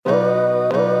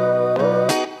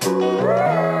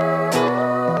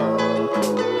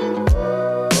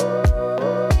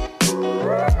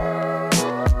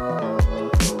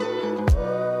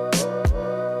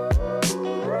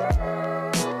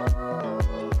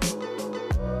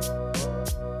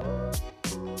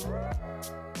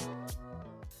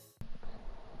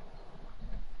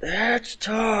That's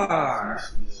tar.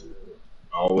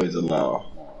 Always allow.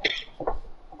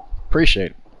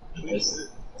 Appreciate it. That's it.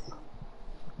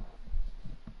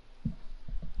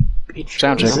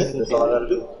 Sound check. That's all I gotta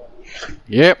do.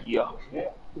 Yep. Yeah.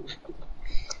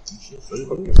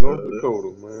 Fucking North Dakota,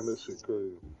 man, that shit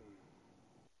crazy.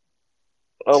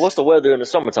 What's the weather in the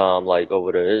summertime like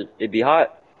over there? It be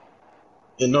hot.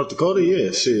 In North Dakota,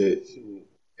 yeah, shit.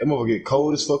 That motherfucker get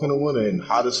cold as fuck in the winter and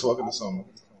hot as fuck in the summer.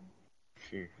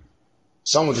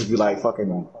 Summer just be like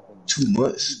fucking 2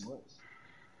 months.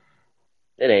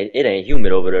 It ain't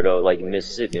humid over there though, like in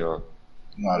Mississippi, huh?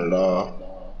 Not at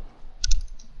all.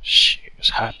 Shit, it's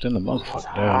hot than the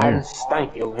motherfucker down I there.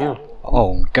 stank over here.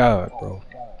 Oh God, bro.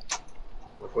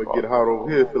 If I get hot over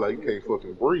here, I feel like you can't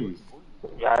fucking breathe.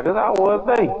 Yeah, that's how it was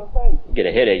day. You get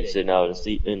a headache sitting out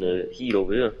in the heat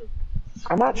over here.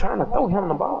 I'm not trying to throw him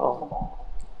the ball.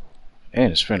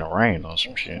 And it's finna rain on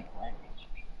some shit.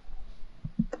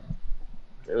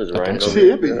 It was Okay. raining over Shit,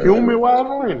 here. it be humid while it's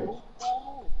raining.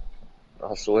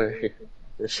 I swear.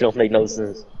 This shit don't make no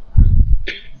sense.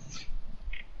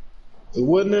 It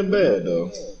wasn't that bad though.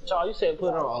 Charles, you said put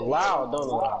it on allow, don't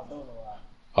allow.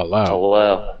 Allow. Oh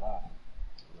wow.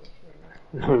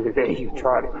 There you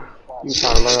tried it. You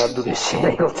trying to learn how to do this shit?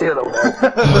 Ain't gonna tell them.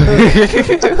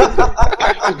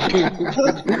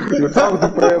 You talking to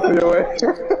prayer for your ass?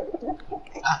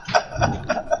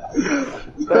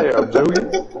 Damn,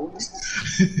 Julian.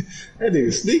 That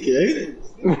nigga sneaky, ain't it?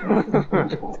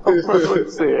 What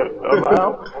said?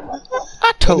 Allow?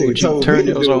 I told you, Told turn me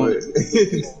to those do on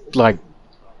it. like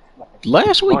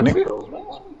last week, nigga.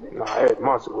 Nah, I had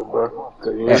months ago, bro.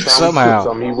 And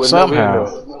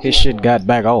somehow, his shit got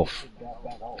back off.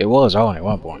 It was on at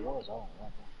one point.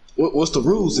 What's the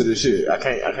rules to this shit? I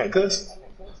can't cuss.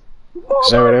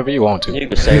 Say whatever you want to. You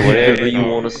can say whatever you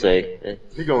want to say.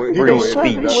 He gonna Free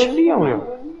speech. speech.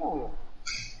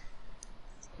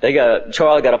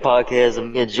 Charlie got a podcast of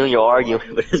me and Junior arguing,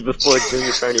 but it's before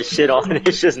Junior turned his shit on, and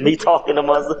it's just me talking to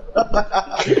myself.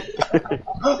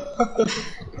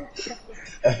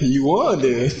 You won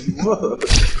then.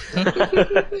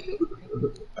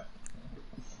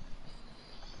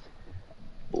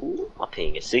 Ooh, my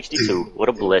ping is 62. What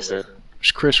a blessing.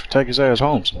 Just Chris would take his ass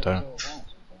home sometime.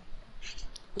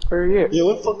 Where he at? Yeah,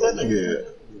 what the fuck that nigga at?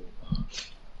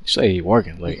 You say he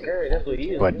working late, That's what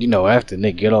he is. but you know after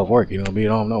Nick get off work, he don't be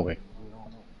at home no way.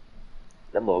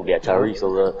 That mother got Tyrese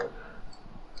over there.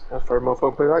 That's the first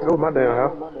motherfucking place I go to my damn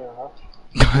house.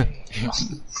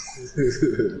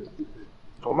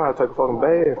 I might have to take a fucking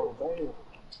bath.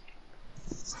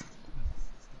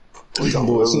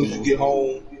 Boy, as soon as you get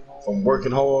home from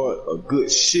working hard, a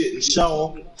good shit and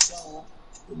shower, it'll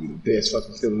be the best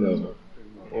fucking feeling ever.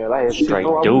 Yeah, I had shit Straight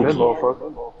go out with that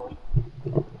motherfucker.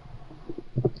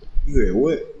 You said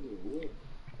what?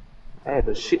 I had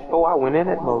the shit go out went in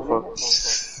that motherfucker.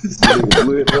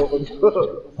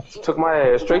 Took my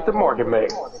ass straight to Market Mac.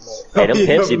 Hey, them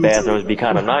Pepsi bathrooms be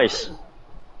kind of nice.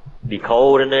 Be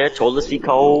cold in there, toilet seat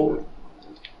cold.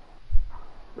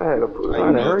 I had to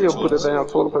hurry up, put it down,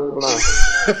 toilet paper line.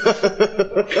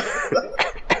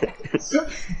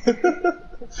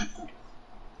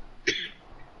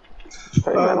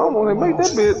 Hey man, I'm gonna make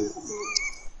that bit.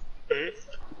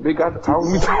 Big got to talk to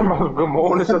me talking about good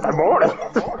morning, since that morning.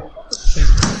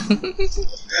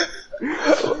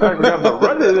 I got to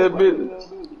run in that bit.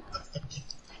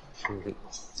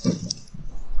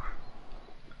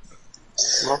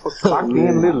 Motherfucker clocked in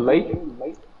a little late.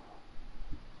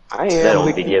 I ain't That had don't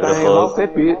to be get giving a anything off fuck.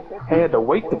 that bit. Had to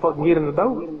wait to fucking get in the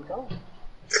door.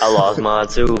 I lost mine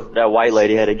too. That white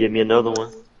lady had to give me another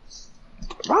one.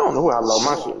 I don't know where I lost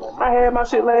my shit. I had my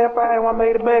shit last Friday when I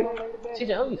made it back. She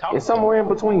said, who you talking It's somewhere in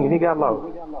between. He got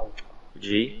lost.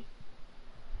 G.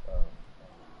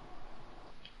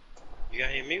 You got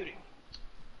him muted.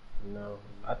 No,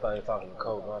 I thought you were talking to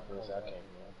Cole. I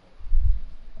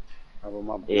can't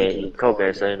remember. Yeah, Coke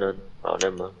ain't saying nothing. Oh,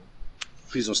 never mind.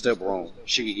 Please don't step wrong.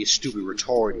 She could get stupid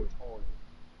retarded.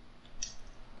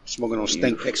 Smoking on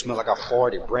stink pack, smell like I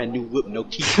farted. Brand new whip, no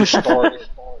keys just started.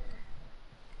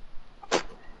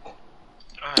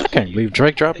 I can't believe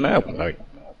Drake dropped an album. Like,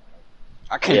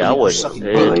 I can't Yeah, I believe wouldn't.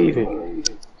 you Yeah. Believe it.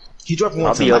 He dropped one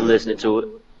I'll be up tonight. listening to it.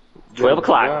 12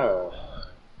 o'clock.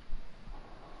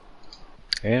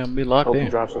 yeah, I'm be locked Hope you in.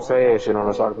 drop some sad shit on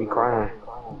us so I can be crying.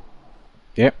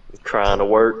 Yep. Crying to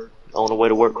work. On the way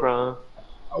to work crying.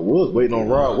 I was waiting on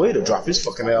Rod Way to drop his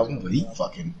fucking album, but he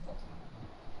fucking.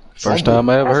 First time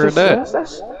I ever heard that.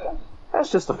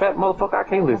 That's just a fat motherfucker I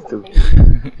can't listen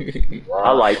to.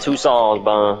 I like 2 songs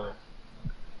by him.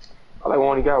 I like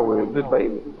one he got with Good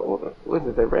Baby. What is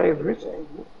it? That Rags Rich?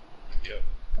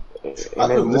 And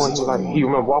that one, like, you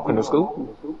remember walking to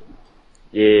school?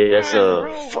 Yeah, that's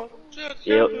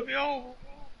yep.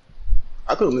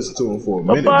 I could listen to him for a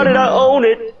minute. About it, I own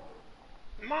it.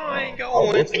 Mine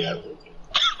going.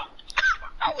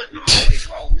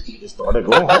 Just started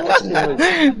going hard. You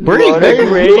are the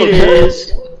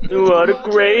greatest. You are the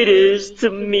greatest to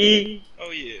me.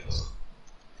 Oh yeah.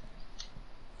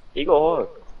 He go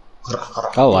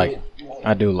hard. I like it.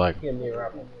 I do like it. He a mid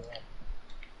rapper.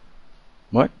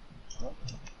 What?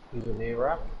 He's a mid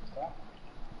rapper.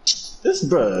 This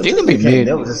bruh, You can be mid.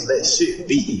 never just let shit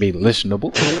be. Be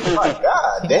listenable. My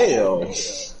god damn.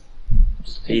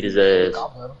 Beat his ass.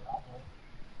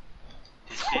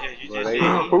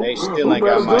 They still ain't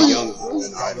got my young.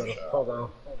 Hold on.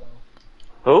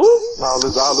 Who? All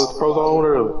this pros on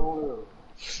early.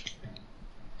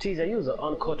 TJ, you was an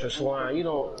uncultured swine. You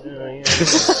don't. Who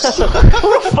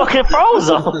the fucking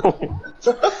Frozone?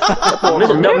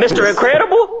 No, Mr.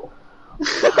 Incredible?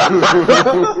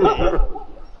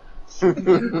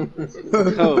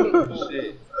 Oh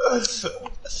shit!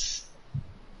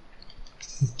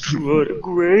 You are the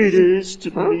greatest to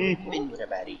me.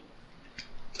 Everybody.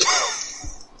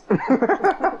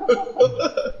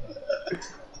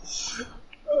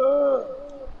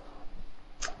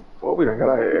 Well, we done got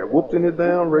our head whooped in it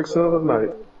down, Rex of night.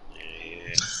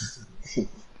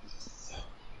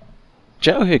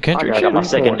 Joe here, Kendrick. I got my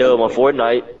second dub on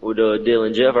Fortnite with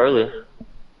Dylan Jeff earlier.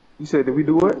 You said, did we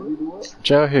do what?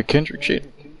 Joe here, Kendrick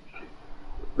shit.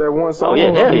 That one song Oh,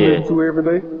 yeah, hell I yeah. listen to every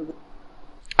day?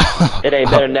 It ain't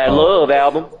better than that Love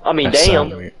album. I mean, That sound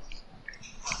damn. weird.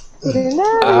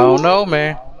 I don't know,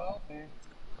 man.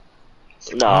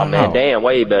 Nah, man, know. damn,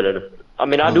 way better. I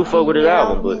mean, I do fuck with his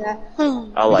album, but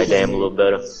I like damn a little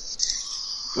better.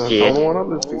 That's the Yeah. only one I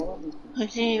listen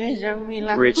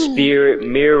to. Rich Spirit,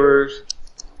 Mirrors,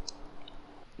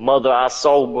 Mother I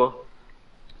Sober.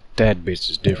 That bitch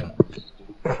is different.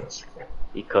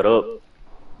 He cut up.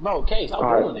 Bro, Case,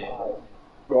 stop doing that.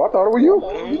 Bro, I thought it was you.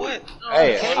 What?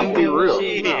 Hey, I'm gonna be real.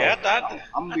 Shit, I thought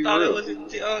I'm it gonna be real. was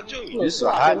Junior. This is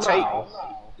a hot take.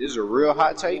 This is a real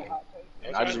hot take.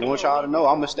 And I just want y'all to know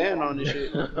I'ma stand on this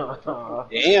shit.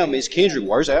 Damn, is Kendrick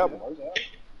worst album?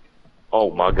 Oh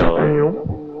my god.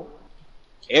 Damn.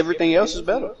 Everything else is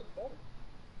better.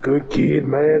 Good Kid,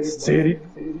 Mad City.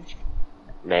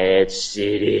 Mad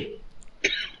City.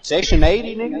 Section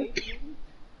 80, nigga.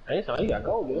 Hey, so you got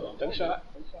gold, dude. Take a shot.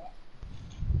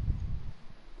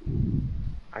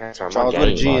 I gotta turn my Charles, what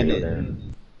a G game in audio it.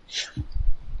 down.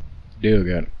 Still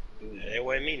got it. That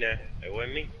wasn't me now. That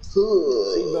wasn't me.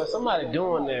 See, bro, somebody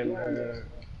doing that, man.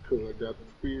 Cause I got the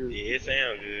spirit. Yeah, it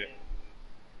sound good.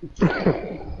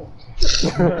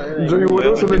 Junior, what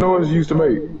else are the noise you used to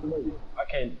make? I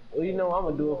can't. Well, you know, I'm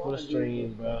gonna do it for the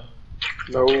stream, bro.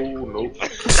 No.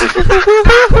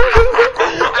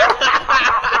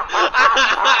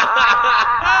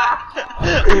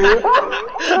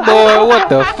 Boy, what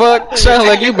the fuck? Sounds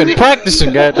like you've been practicing,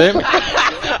 goddammit.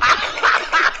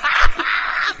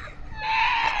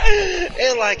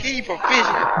 It's like he proficient.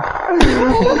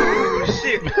 Oh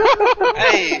shit!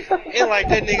 Hey, it's like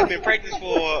that nigga been practicing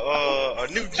for a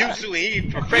new jutsu and he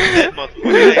perfected that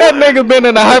motherfucker. That nigga been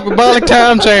in a hyperbolic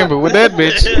time chamber with that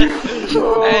bitch.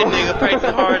 That nigga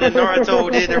practiced harder than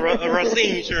Naruto did the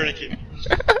Racine tourniquet.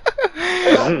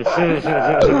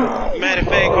 Matter of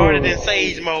fact, harder than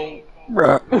Sage Mode.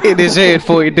 Bruh, in his head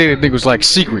before he did it, nigga was like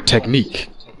secret technique.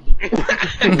 It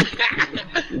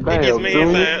gets me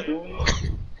inside.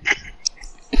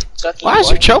 Why is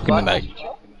you choking tonight?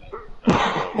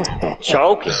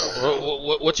 Choking.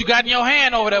 What you got in your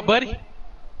hand over there, buddy?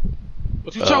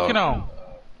 What you choking on?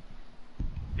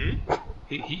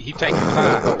 He taking his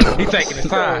time. He taking his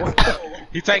time.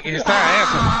 He taking his time.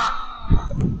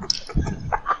 Answer.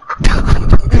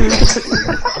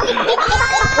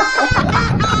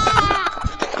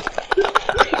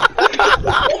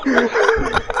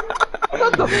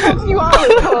 What the fuck you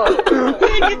always call?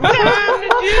 Take your time to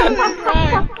do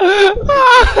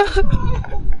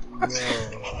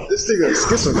This nigga is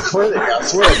schizophrenic, I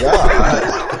swear to God.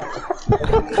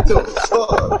 What the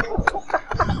fuck?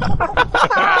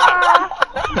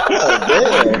 God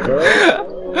damn, bro.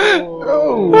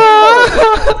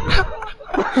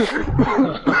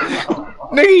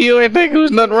 Nigga, you ain't think there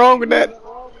was nothing wrong with that?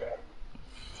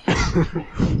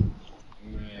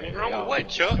 Wrong with what,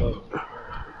 Chuck?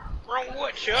 Wrong with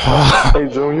what, Chuck? Hey,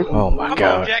 Junior. Oh my I'm all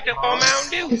god. jacked up on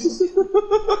Mountain Dew.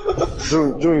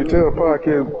 Junior, tell the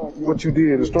podcast what you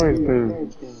did, the strange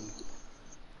thing.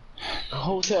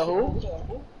 Hotel who?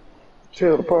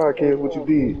 Tell the podcast what you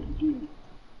did.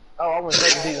 Oh, I went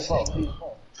straight to season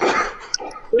 4.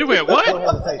 You went what? No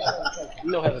hesitation.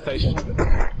 No hesitation.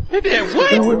 He did He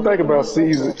what? wouldn't think about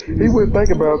season. He wouldn't think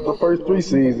about the first 3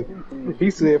 seasons. He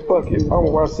said, "Fuck it, I'm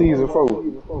gonna watch season 4."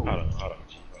 Hold on.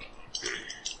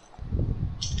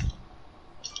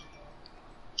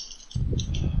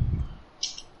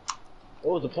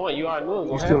 What was the point? You already knew it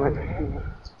You was still gonna ain't. happen.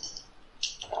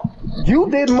 You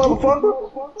did,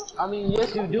 motherfucker. I mean,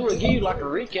 yes, you do. It give you like a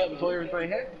recap before everything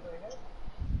happens.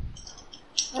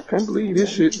 I can't believe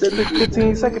this shit. That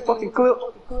 15-second fucking clip.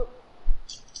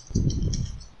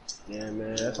 Yeah,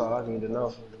 man, that's all I need to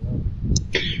know.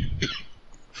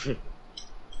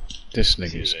 This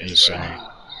nigga's insane.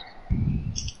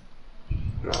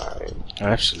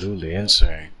 Absolutely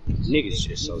insane. Niggas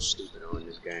just so stupid on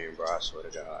this game, bro. I swear to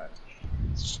God.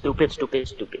 Stupid.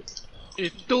 It's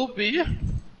stupid.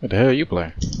 What the hell you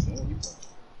playing?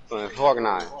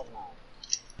 Fortnite.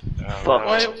 Fuck.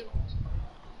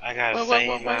 I gotta Where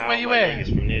save you my at? niggas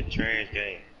from that trash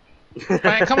game.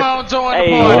 Man, come on, join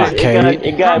Hey, the Come party. on,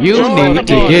 Cade. You You need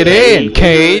to get in,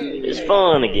 Cade. It's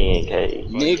fun again, Cade.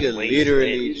 Nigga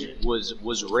literally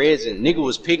was resin. Nigga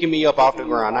was picking me up off the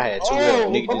ground. I had 2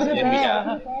 health. Nigga just let me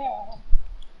out.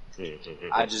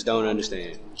 I just don't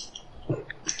understand.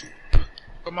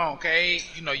 Come on, Cade.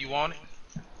 You know you want it.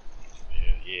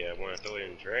 Yeah, I wanna throw it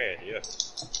in the trash, yeah.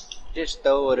 Just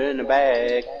throw it in the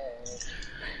bag.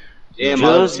 Yeah,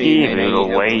 Just give it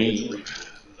away.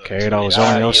 Cade, I was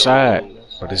on your side,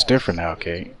 but it's different now,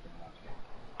 Cade.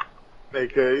 Hey,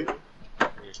 K,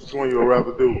 which one you'd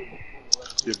rather do?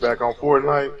 Get back on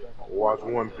Fortnite or watch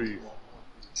One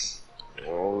Piece?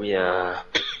 Oh yeah.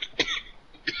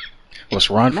 Let's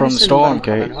run from the storm,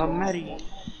 Cade. Man,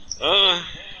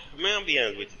 I'll be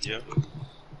honest with you, Joe.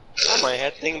 I might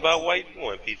have to think about One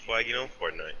Piece before I get on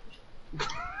Fortnite.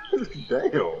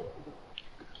 Damn.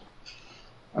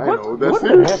 I know What that's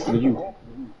happened it. to you?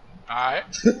 Alright.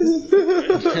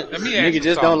 Let me ask Nigga you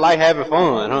just something. don't like having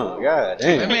fun, huh? God Let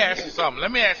damn. me ask you something.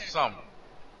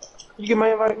 You get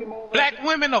my invite? Black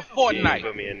women or Yeah, Fortnite?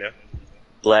 put me in there.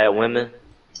 Black women.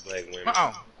 Black women.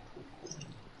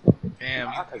 Damn.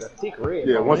 I take a thick red.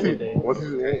 Yeah, on once he anything.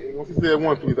 said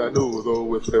One Piece, I knew it was over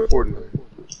with that Fortnite.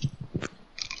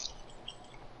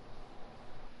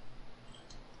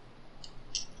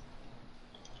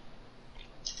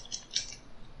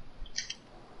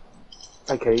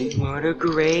 Okay. You're the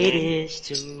greatest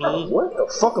to me. What the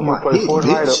fuck am You I play hitting,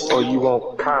 Fortnite bitch? or you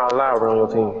want Kyle Lowry on your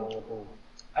team?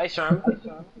 Hey, Sherman.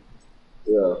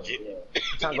 Yeah.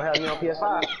 Time to have me on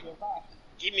PS5.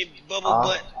 Give me bubble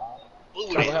butt.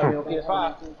 Booty. Time to have me on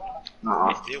PS5.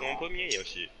 They still gonna put me in your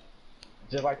shit.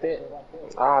 Just like that.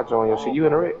 I'll join your shit. You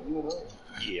in the red?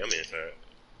 Yeah, I'm inside.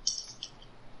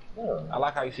 I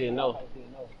like how you said no.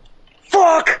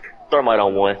 Fuck! Thermite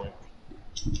on one.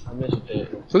 I missed that.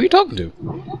 Who you talking to?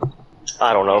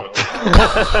 I don't know.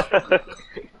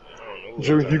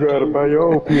 Drew, you gotta buy your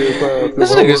own PS5.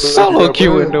 This nigga's solo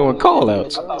queuing doing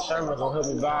callouts. I thought Sherman was gonna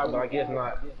help me buy, but I guess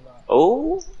not.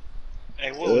 Oh?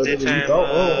 Hey, what was that time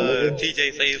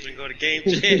TJ said he was gonna go to game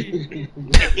chat?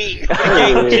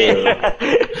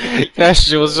 That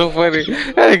shit was so funny.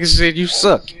 That nigga said, you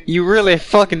suck. You really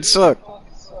fucking suck.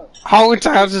 How many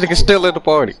times this nigga still in the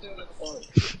party?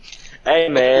 Hey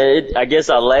man, I guess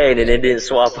I lagged and it didn't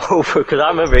swap over because I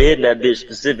remember hitting that bitch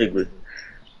specifically.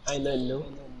 Ain't nothing new.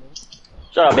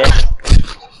 Shut up, man.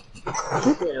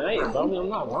 Yeah, ain't, bro. I'm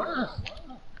not lying.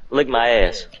 Lick my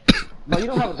ass. Bro, you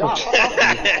don't have a job.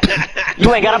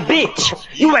 You ain't got a bitch.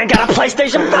 You ain't got a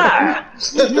PlayStation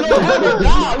 5. You don't have a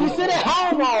job. You sit at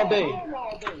home all day.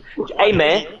 Hey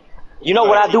man, you know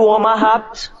what I do on my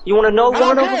hobbies? You wanna know one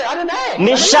of them? I didn't ask.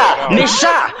 Miss Shot, Miss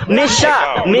Shot, Miss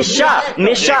Shot, Miss Shot,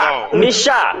 Miss Shot, Miss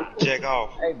Shot. Check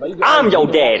off. Hey, bro, you got I'm your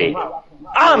daddy.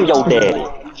 I'm your daddy.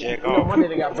 Check You know, off. my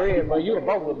nigga got bread, but you a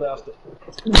bogus bastard.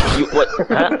 You what?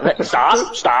 Huh?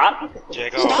 Stop! Stop!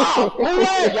 Check off. Who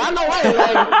lagged? Y'all know I ain't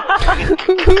lagging.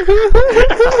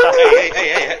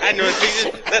 Hey, I know it's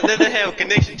let's have a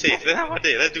connection test. That's how I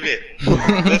did. Let's do that.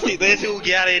 Let's see who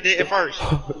get out of there first.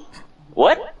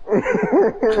 What?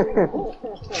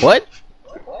 What?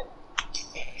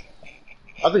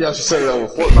 I think I should say that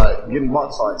with Fortnite, getting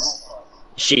box fights.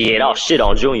 Shit! I'll shit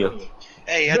on Junior.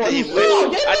 Hey, I tell you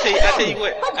what. I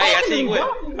tell you what.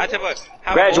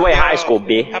 How Graduate about high school,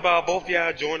 B. How about both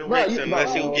y'all join the race and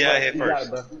let's see who get out here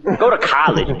first. Go to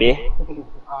college, B.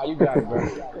 Ah, you got it, bro.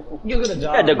 You get a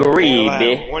job. That degree,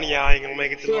 B. One of y'all ain't gonna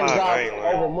make it to the Get a live. I job ain't over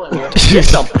lying. a month, man. Just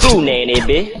some poo nanny,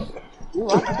 B. You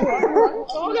right.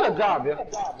 So I got a job, man.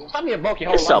 Stop being broke your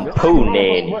whole That's some life, poo man.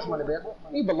 nanny. Much money, man.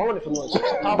 You baloney for lunch.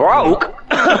 Broke?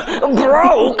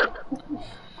 Broke?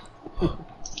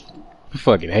 I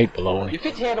fucking hate baloney. You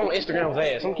fit your head on Instagram's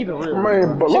ass. I'm keeping it real.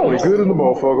 Man, baloney good in the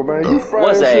motherfucker, man. You fried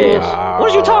What's shit. ass?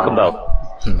 What are you talking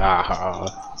about? Nah.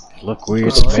 Look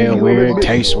weird, smell weird,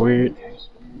 taste weird.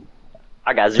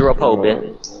 I got 0 pole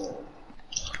bit.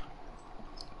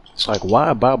 It's like,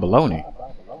 why buy bologna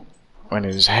when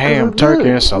there's ham, turkey,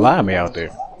 and salami out there?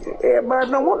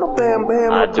 Everybody don't want no damn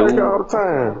ham I and turkey do. all the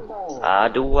time. I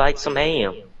do like some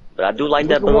ham, but I do like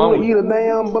that Nigga want to bologna. eat a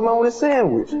damn bologna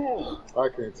sandwich. I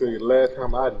can't tell you the last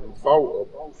time I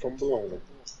bought some bologna.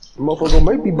 Motherfucker gonna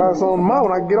make me buy some tomorrow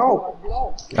when I get off.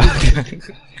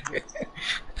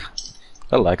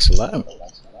 I like salami.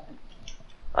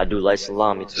 I do like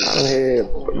salami too. I done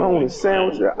had bologna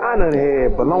sandwiches. I done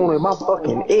had bologna in my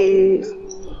fucking eggs.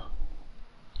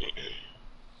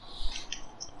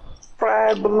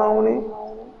 Fried bologna.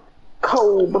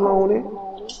 Cold bologna.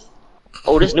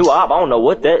 Oh, this new op, I don't know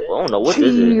what this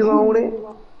is. Cheese on it.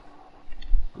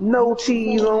 No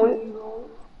cheese on it.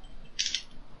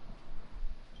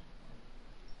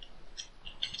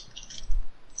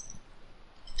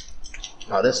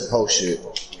 Oh, that's some whole shit.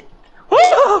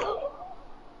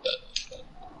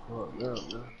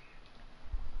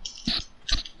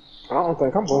 I don't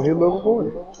think I'm gonna hit level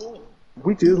 40.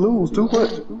 We just lose too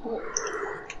much.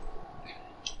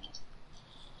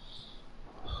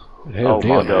 Oh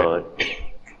my god.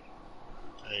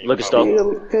 Look at stuff.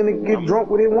 Still finna get drunk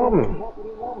with his woman.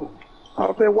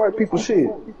 All that white people shit.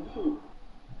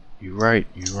 You right.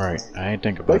 I ain't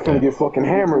think They about finna that. get fucking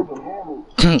hammered.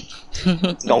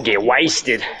 Gonna get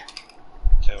wasted.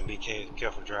 Tell him be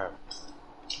careful driving.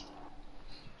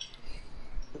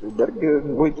 You better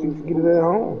wait till you get it at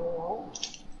home.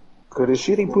 Cause the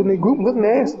shit he put in the group look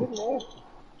nasty.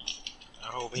 I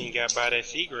hope he ain't got by that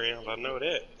Seagrams. I know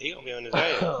that. He gonna be on his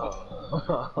ass.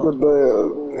 But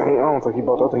I don't think he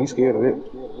bought that. I think he's scared of it.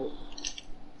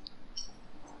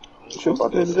 Shit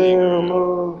about that damn,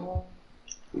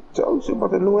 he told you shit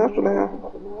about that New Amsterdam.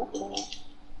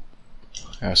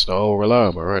 That's the old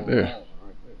reliable right there.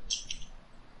 Let's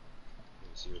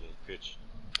see what that picture.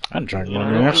 I drank one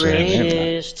of them Amsterdam.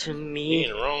 Is to He me.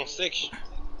 in the wrong section.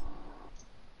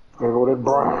 Gotta go with that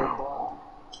brown.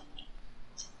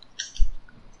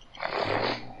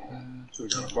 So you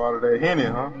got a bottle of that Henny,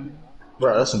 huh?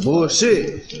 Bro, that's some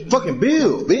bullshit. Fucking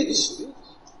Bill, bitch.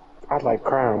 I like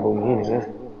Crown Boom Henny,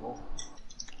 man.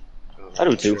 I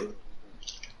do too.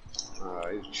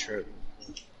 It's tripping.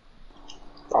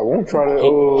 I won't try that.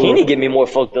 He ain't get me more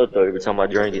fucked up though every time I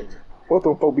drink it. What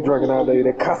the folk be drinking nowadays?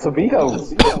 That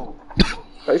Casamigos.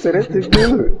 They say that shit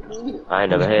good. I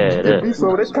ain't never had Give me that. some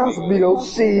of that Casamigos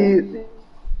shit.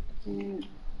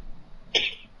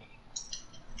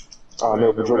 I'll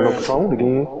never drink no Patron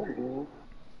again.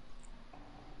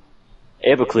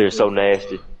 Everclear is so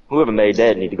nasty. Whoever made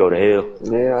that need to go to hell.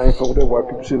 Yeah, I ain't fuck with that white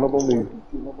people shit up on me.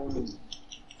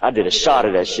 I did a shot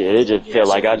of that shit. It just felt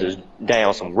like I just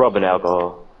downed some rubbing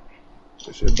alcohol.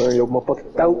 That shit burn your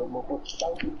motherfucking throat.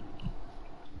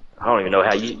 I don't even know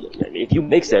how if you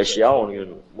mix that shit, I don't even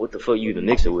know what the fuck you even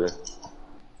mix it with.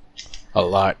 A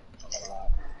lot.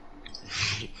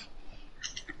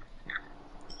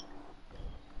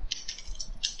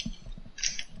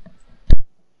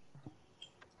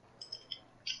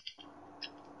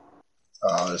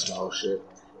 Oh, that's my whole shit.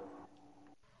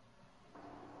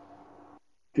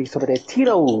 Drink some of that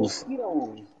Tito's.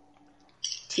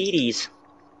 TDs.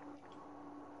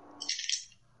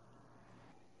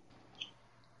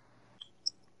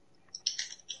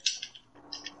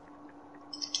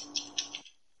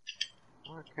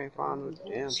 I can't find the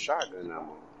damn shotgun no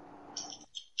more.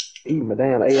 Eat my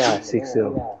damn AI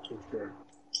 6-7.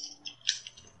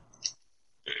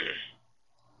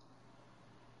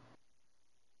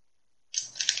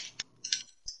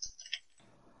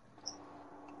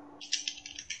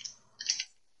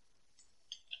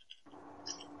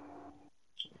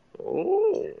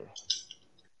 Ooh.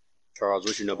 Charles,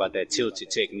 what you know about that tilted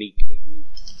technique?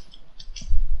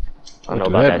 I know do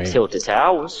about that that mean? tilted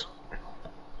towers.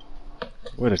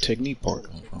 Where the technique part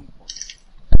come from?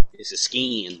 It's a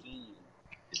skin.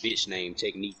 The bitch named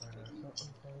Technique.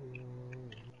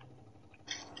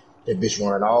 That bitch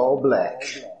wearing all black.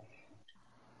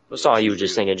 What song you were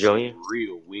just singing, Junior?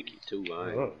 Real wicked too,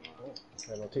 I ain't.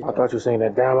 I thought you were saying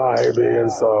that damn I been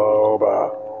sober.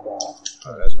 Oh,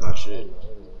 that's my shit.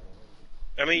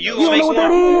 I mean, you You don't know what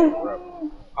that is?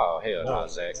 Oh, hell no,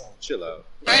 Zach. Chill out.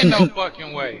 Ain't no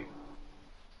fucking way.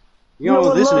 You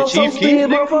don't listen to Chief Keef,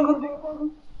 nigga?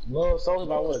 motherfucker? Love songs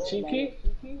about what? Chief Keef?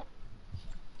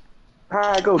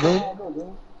 How I go, dude?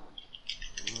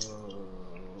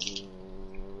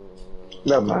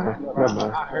 Never mind.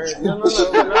 I heard. No. I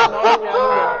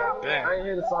ain't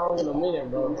heard the song in a minute,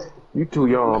 bro. You too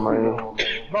young, man.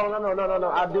 Bro, no.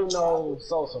 I do know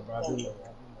Sosa, bro. I do know.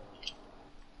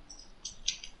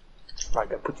 Like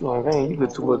that put you on game. You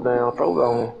get too much down throw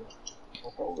on.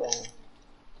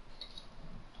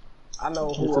 I know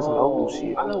This is some old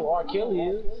shit. I know who R. Kelly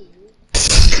is.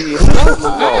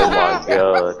 Oh my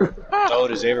god. So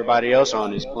does everybody else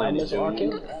on this planet, Mr. R.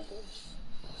 Junior. Kelly.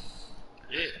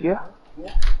 Yeah.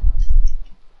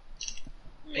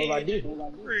 What about you?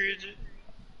 Bridget.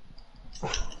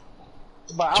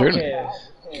 About Sure. Outkast.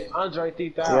 Andre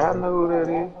 3000. Yeah, I know who that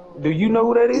is. Do you know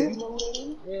who that is?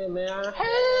 Yeah, man.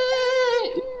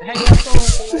 Hey, that song.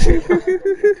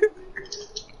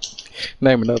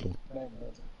 Name another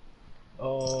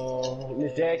one.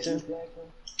 Miss Jackson.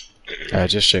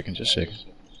 Just checking. I'm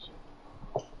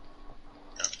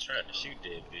trying to shoot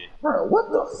that bitch. Bro,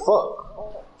 what the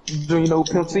fuck? Do you know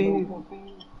who Pimp C is?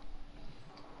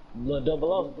 Lil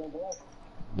Double O.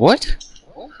 What?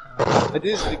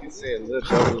 This nigga said Lil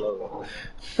Double O.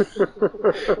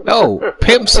 No,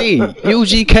 Pimp C.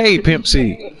 UGK Pimp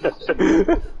C.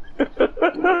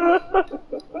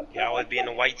 He always be in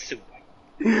a white suit.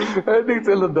 That nigga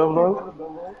said Lil Double O.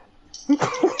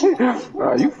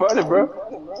 You funny, bro.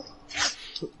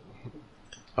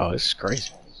 Oh, this is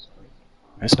crazy.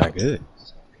 That's not good.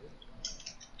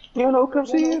 You don't know who Pimp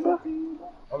C is, bro?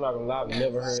 I'm not gonna lie, I've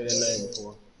never heard that name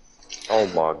before. Oh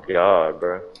my god,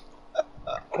 bro.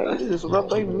 Okay, this is rough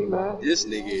day for me, man. This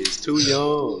nigga is too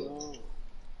young.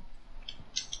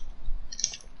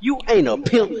 You ain't a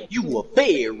pimp, you a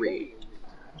fairy.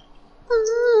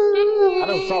 I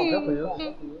know Salt Pepper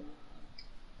is.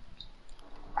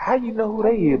 How you know who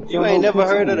they is? but You don't ain't know never who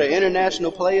heard Pimp of C the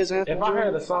International Players Anthem? If I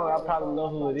heard the song, I probably know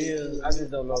who it is. I just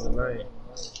don't know the name.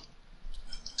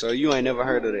 So you ain't never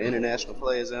heard of the International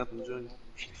Players Anthem, Junior?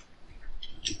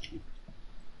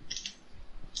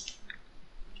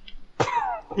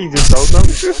 He just don't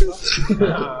know.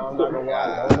 Nah, I'm not gonna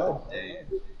lie, I don't know.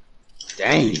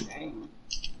 Dang.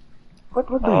 What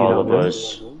do you All know, of bro?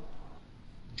 us.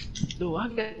 Dude, I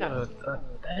got a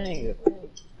thing of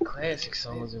classic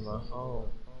songs in my phone.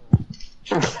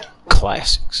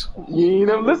 Classics. You ain't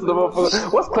never listened to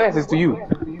motherfucker. What's classics to you?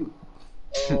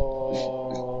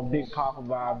 Big Papa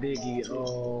by Biggie.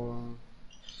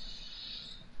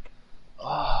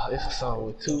 It's a song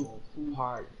with two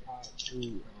part.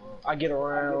 I get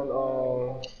around.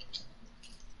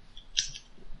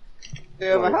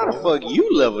 Yeah, but how the fuck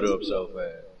you leveled up so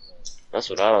fast? That's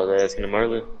what I was asking him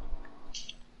earlier.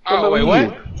 Oh, wait,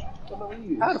 what?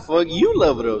 How the fuck you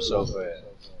leveled up so fast?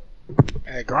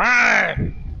 Hey,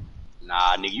 grind.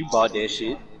 Nah, nigga, you bought that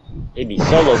shit. He be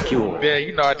solo queuing. Yeah,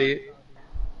 you know I did.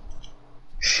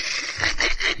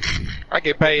 I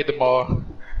get paid tomorrow.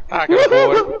 I can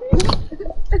afford it.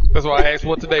 That's why I asked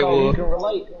what today You was. can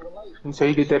relate. So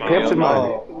you get that Pepsi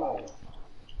money.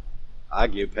 I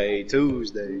get paid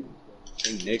Tuesday. I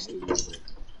think next Tuesday.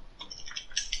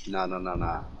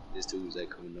 Nah. This Tuesday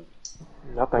coming up.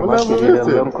 I think my shit hit at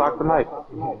 11 o'clock tonight.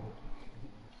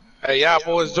 Hey, y'all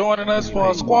boys joining us for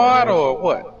a squad or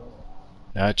what?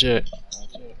 Not yet.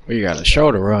 We got a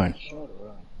show to run.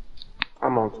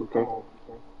 I'm on 2K.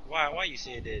 Why you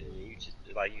said that? You just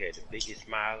like you had the biggest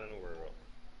smile in the world.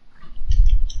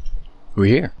 We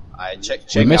here. Alright, check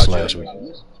We out missed your- last week.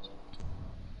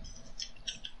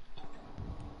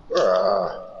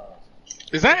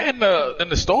 Is that in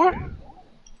the store?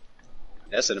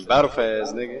 That's in the battle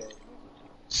pass, nigga.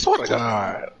 Swear to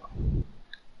God.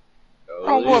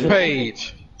 Oh, On what yeah.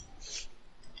 page?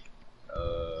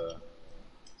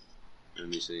 Let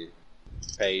me see.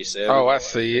 Page 7. Oh, I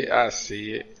see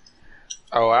it.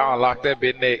 Oh, I unlock that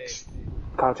bit next.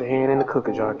 Caught your hand in the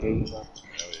cookie jar, kid.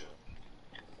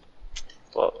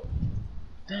 Fuck.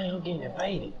 Dang, I'm getting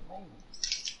invaded.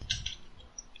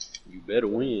 You better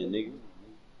win, nigga.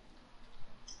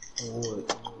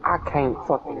 I can't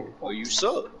fucking Or you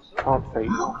suck. concentrate.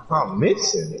 I'm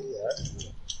missing.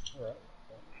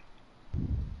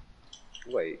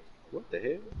 Wait, what the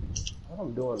hell? What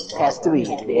I'm doing? Has to be,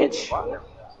 bitch.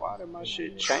 Why did my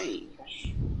shit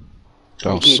change?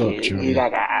 Don't suck, Junior.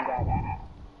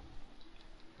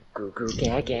 Goo goo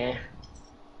gaga.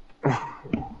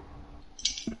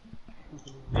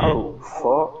 Oh,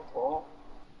 fuck.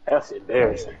 That's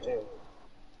embarrassing.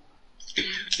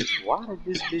 Why did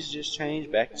this bitch just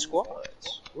change back to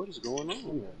squads? What is going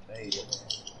on?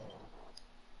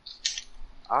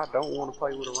 I don't want to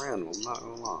play with a random, I'm not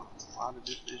gonna lie. Why did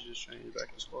this bitch just change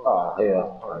back to squads? Oh,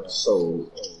 hell. I'm so.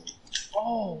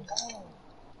 Alright,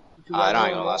 I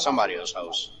ain't gonna lie, somebody else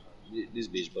host. This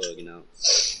bitch bugging out.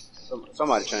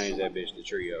 Somebody change that bitch to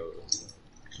trio.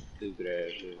 Stupid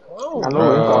ass shit. I know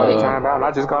we called it time out, and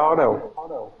I just called out.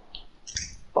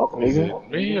 Fuck, nigga.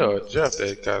 Me or Jeff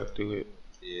that gotta do it?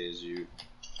 Yeah, it's you.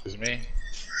 It's me.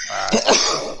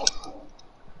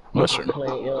 What's Pusher.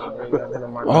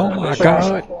 Oh my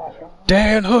God.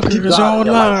 Dan Hooker is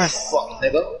online.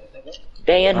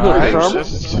 Dan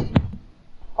Hookers.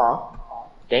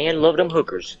 Dan love them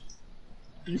hookers.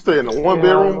 You stay in a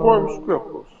one-bedroom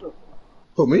apartment?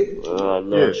 For me? I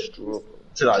love strip.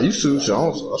 Shit, I used to.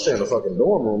 So I stay in the fucking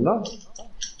dorm room now.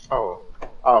 Oh,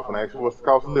 I was gonna ask you what's the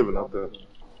cost of living up there?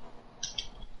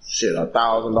 Shit,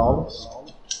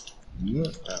 $1,000. Yeah.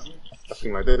 That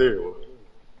seems like that area.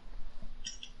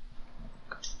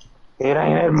 It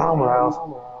ain't at mama house.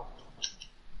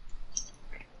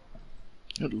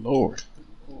 Good Lord.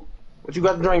 What you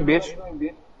got to drink, bitch?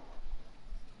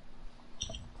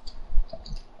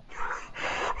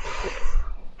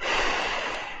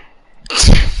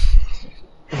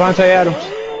 Davante Adams.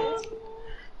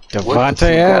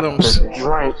 Davante Adams.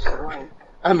 Drink.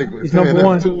 I think He's number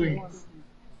one. 2 weeks.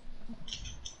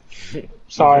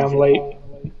 Sorry, I'm late.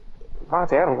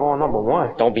 Davante Adams going number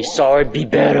one. Don't be sorry, be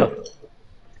better.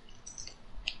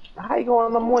 How you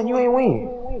going number one? You ain't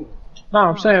win. No,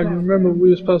 I'm saying, you remember we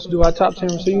were supposed to do our top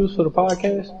 10 receivers for the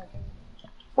podcast?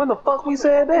 When the fuck we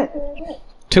said that?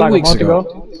 2 weeks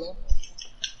ago.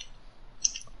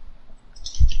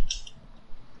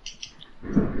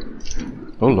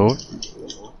 Oh Lord.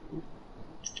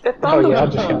 Oh yeah,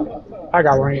 I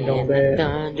got rained on bad.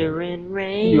 Thunder and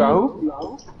rain. You got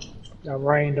who? Got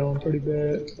rained on pretty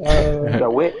bad.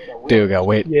 Got wet? Dude got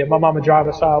wet. Yeah, my mama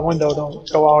driver's side window don't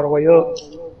go all the way up.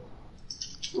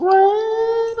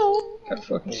 What?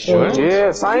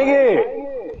 Yeah, sing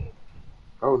it.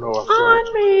 Oh no, I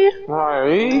me.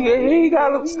 Alright, he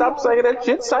gotta stop saying that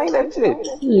shit. Sing that shit.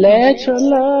 Let your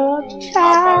love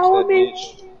shower me.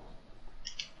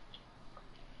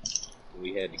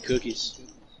 We had the cookies.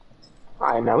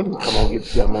 Alright, now we can come on get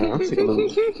this young man. I'm sick of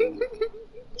losing.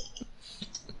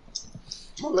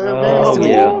 Oh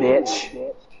yeah.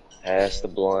 Bitch. Pass the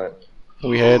blunt.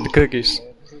 We had the cookies.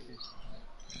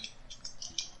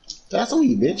 That's on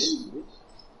you, bitch.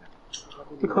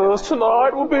 Because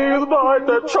tonight will be the night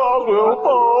that Charles will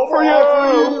fall for you.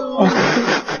 Over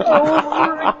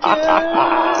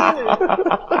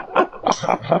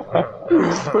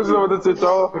again. What's up with this,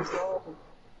 Charles?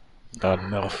 Not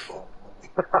enough.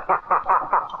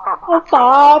 I'll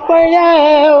fall for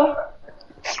you.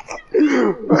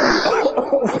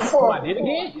 Somebody did it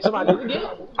again? Somebody did it again?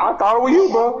 I thought it was you,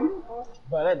 bro.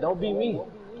 But that don't be me.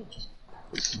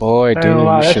 Boy, dude,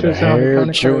 lie, you that should have shit sounded heard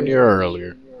kinda Junior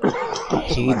earlier.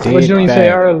 He What did Junior say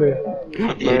that. earlier? He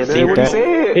That's did what he that.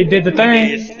 said. He did the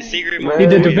thing. The secret He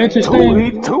did the vintage thing.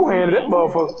 He two-handed that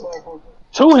motherfucker.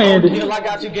 Two-handed. I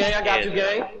got you, gang. I got you,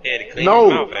 gang. Had to clean No,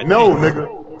 his mouth after no, that. nigga.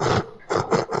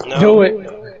 No. Do it.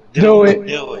 Do it.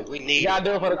 Do it. We need Gotta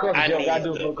do it for the culture, I Jeff. need Gotta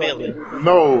do it for the the feeling. culture.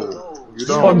 No, you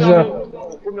Fuck don't. Jeff.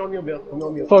 Put me on mute, Bill. Put me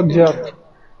on mute. Fuck Jeff.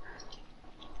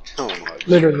 Oh my God.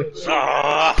 Literally. What the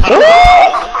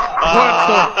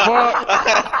fuck?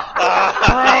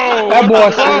 Bro,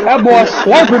 That boy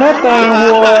slurping that thing,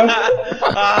 boy.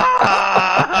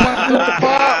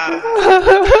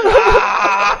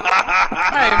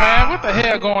 Hey man, what the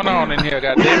hell going on in here,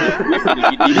 goddamn it?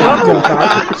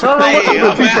 Hey,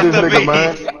 a This nigga,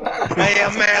 man. Hey, a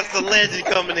master legend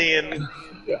coming in.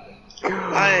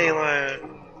 I ain't lying.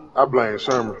 I blame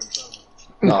Sherman.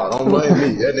 Nah, don't blame me.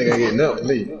 That nigga ain't getting nothing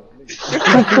me.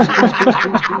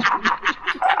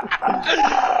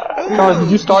 Charles, did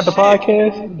you start the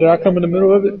podcast? Did I come in the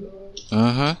middle of it?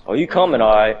 Uh-huh. Oh, you coming,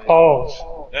 alright? Pause.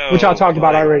 What y'all talked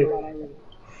about already?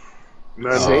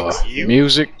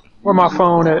 Music. Where my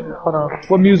phone at? Hold on.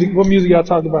 What music y'all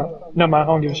talked about? Never mind, I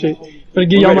don't give a shit. Gonna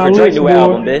give We y'all ready my for Drake's list, new boy.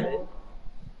 album, bitch.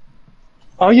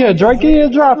 Oh yeah, Drake is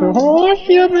dropping. Oh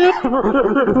yeah, man.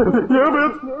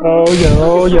 Oh yeah,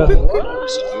 oh yeah.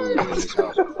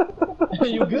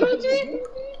 You good, G?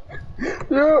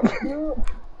 Yep.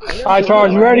 Alright,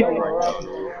 Charles, you ready?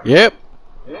 Yep.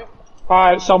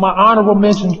 Alright, so my honorable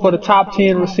mentions for the top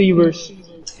 10 receivers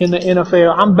in the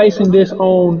NFL. I'm basing this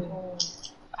on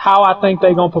how I think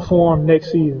they're gonna perform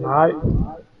next season, alright?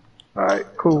 Alright,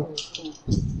 cool.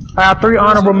 I have 3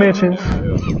 honorable mentions.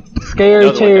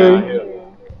 Scary Terry,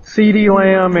 CD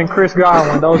Lamb, and Chris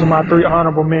Godwin. Those are my 3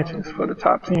 honorable mentions for the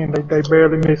top 10. They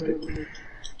barely missed it.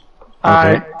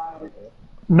 Alright.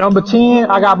 Number 10,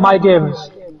 I got Mike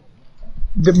Evans.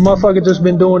 The motherfucker just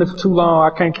been doing it for too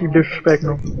long. I can't keep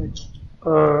disrespecting him.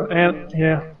 And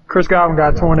yeah, Chris Godwin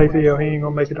got torn ACL. He ain't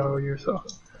gonna make it the whole year, so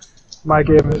Mike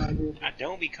Evans. I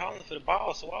don't be calling for the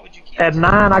ball, so why would you keep At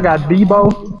 9, I got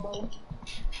Debo.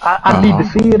 I need to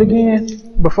see it again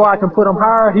before I can put him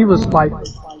higher. He was like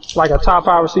a top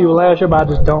 5 receiver last year, but I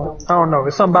just don't. I don't know.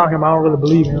 It's something about him. I don't really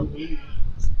believe him.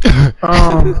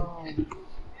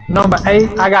 Number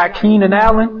 8, I got Keenan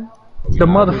Allen. The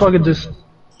motherfucker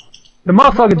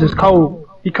just cold.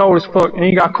 He cold as fuck, and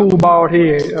he got cool bald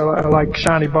head, like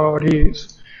shiny bald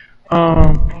heads.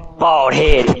 Bald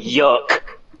head, yuck.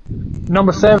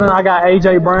 Number 7, I got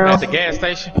AJ Brown. At the gas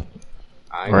station.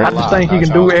 I just think he can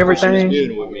do everything.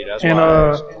 And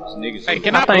Hey,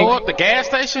 can I blow up the gas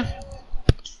station?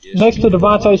 next to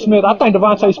Davante Smith, I think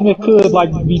Davante Smith could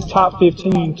like be top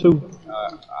 15 too.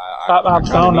 I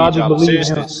don't know, I just believe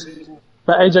in him.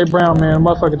 But AJ Brown, man,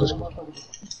 motherfucker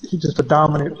he's just a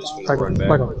dominant, like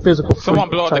a physical freak. Someone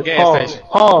blow up the type. gas station.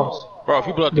 Pause. Bro, if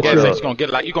you blow up the gas station,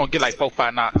 you're gonna get like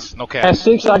 4-5 knocks. No cap. At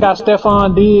 6, I got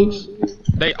Stephon Diggs.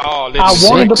 They all I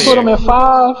wanted to put him at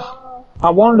 5.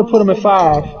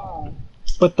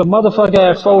 But the motherfucker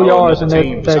had 4 yards in that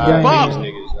game.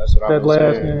 That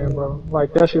last game, bro.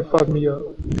 Like, that shit fucked me up.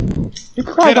 He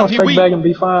probably gonna stay back and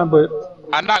be fine, but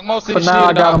I knocked most of for the now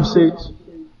shit I got off. him 6.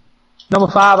 Number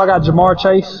 5, I got Jamar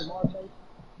Chase.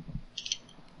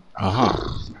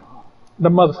 The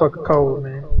motherfucker cold,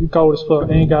 man. He cold as fuck.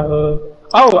 Ain't got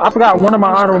Oh, I forgot one of my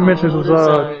honorable mentions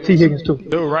was T. Higgins too.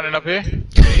 Dude running up here.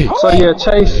 So yeah,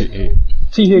 Chase,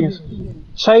 T. Higgins,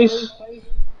 Chase.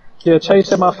 Yeah,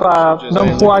 Chase at my 5.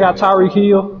 Number 4, I got Tyreek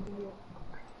Hill.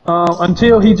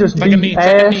 Until he just beat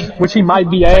ass, which he might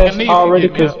be ass already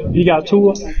because he got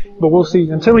Tua, but we'll see.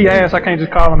 Until he ass, I can't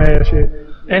just call him ass yet.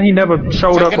 And he never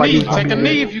showed up like he was gonna Take a be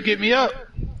knee ass. if you get me up.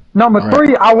 Number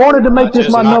 3, I wanted to make this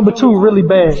my number 2 really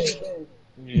bad,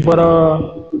 but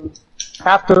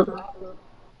after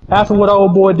what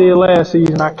old boy did last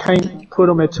season, I can't put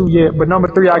him at 2 yet. But number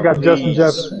 3, I got Justin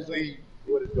Jefferson.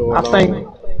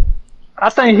 I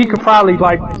think he could probably,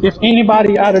 like, if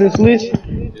anybody out of this list,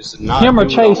 him or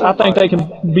Chase, I think they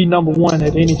can be number 1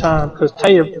 at any time because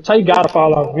Tay gotta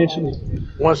fall out eventually.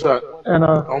 One shot. And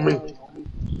on me.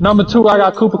 Number 2, I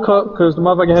got Cooper Kupp because the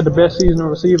motherfucker had the best season a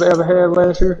receiver ever had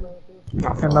last year.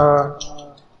 And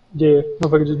yeah,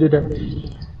 motherfucker just did that.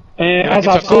 And as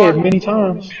I've said many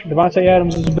times, Davante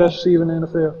Adams is the best receiver in the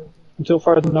NFL until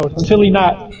further notice. Until he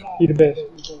not, he the best.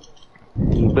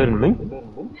 You better than me.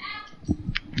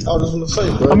 I was just gonna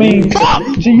say, bro. I mean,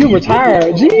 G, you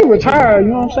retired. You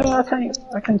know what I'm saying?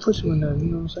 I can't put you in there. You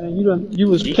know what I'm saying? You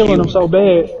was killing him so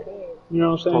bad. You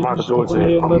know what I'm saying? You just went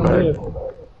ahead and let him live.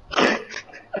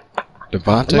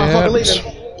 Davante Adams.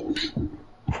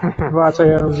 Davante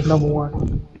Adams is number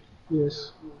 1.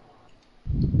 Yes.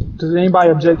 Does anybody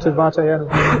object to Davante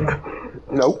Adams?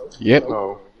 Nope. Yep.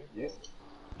 No.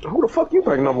 Who the fuck you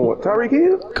think number 1? Tyreek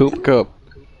Hill? Cooper Kupp.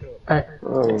 Hey.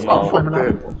 Fuck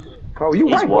that. Oh, you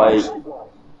He's white.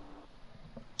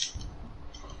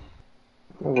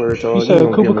 You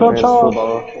said Cooper Kupp, Charles?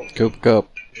 Cooper Kupp.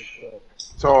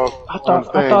 Charles, I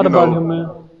thought about him, man.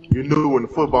 You knew in the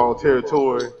football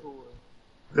territory,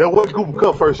 that was Cooper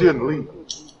Kupp first year in the league.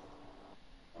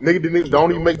 Nigga don't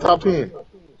even make top 10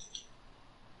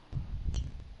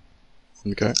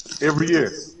 Okay. every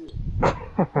year.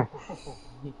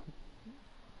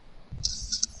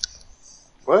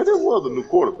 Well, there was a new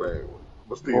quarterback,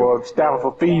 but still. Or Stafford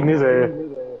for feeding his ass.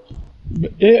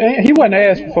 He wasn't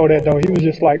asked before that though. He was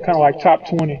just like kind of like top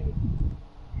 20.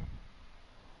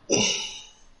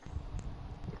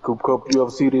 Cooper Kupp, you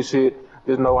ever see this shit?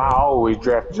 Just know I always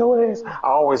drafted your ass. I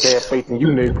always had faith in you,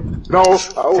 nigga. No,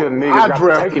 Till niggas I got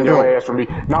drafted taking your ass from me.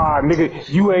 Nah, nigga,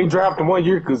 you ain't drafting 1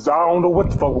 year because I don't know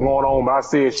what the fuck was going on, but I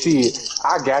said, shit,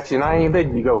 I got you and I ain't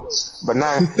letting you go. But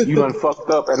now you done fucked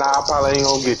up and I probably ain't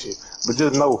gonna get you. But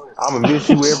just know, I'ma miss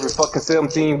you every fucking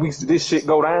 17 weeks till this shit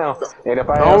go down. And if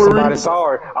I have somebody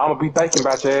sorry, I'ma be thinking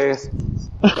about your ass.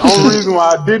 The only reason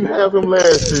why I didn't have him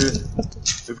last year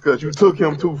is because you took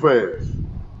him too fast.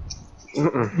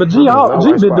 But G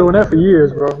been doing that for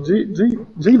years, bro. G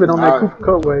been on that Cooper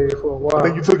Kupp wave for a while. I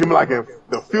think you took him like in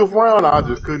the 5th round. I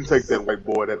just couldn't take that white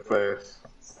boy that fast.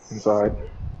 I'm sorry.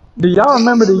 Do y'all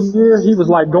remember the year he was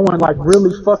like going like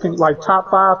really fucking like top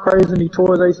 5 crazy and he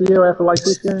tore his ACL after like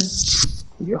 6 games?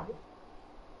 Yeah.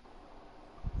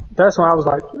 That's when I was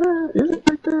like, is it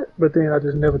like that? But then I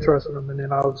just never trusted him, and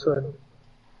then all of a sudden,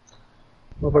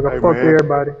 motherfucker, fuck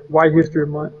everybody. White History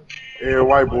Month. Every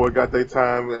white boy got their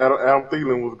time. Adam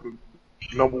Thielen was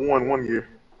number 1 1 year.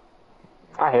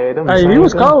 I had him. Hey, he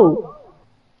was cold.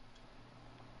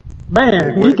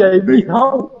 Man, he gave me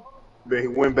hope. Then he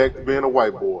went back to being a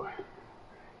white boy.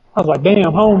 I was like,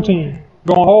 damn, home team.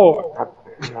 Going hard.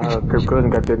 Kirk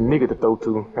Cousins got that nigga to throw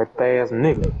to. That fast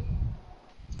nigga.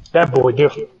 That boy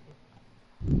different.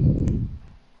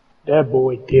 That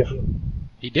boy different.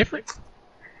 He different?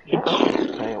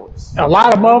 A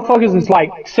lot of motherfuckers is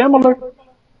like similar.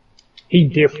 He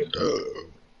different.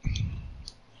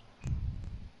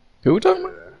 Who we talking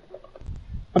about?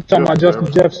 I'm talking about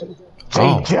Justin Jefferson.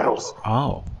 Jay Jettles.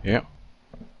 Oh, yeah.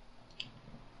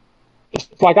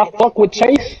 It's like I fuck with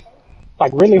Chase,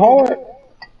 like really hard.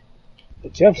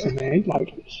 But Jefferson, man, he's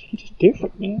just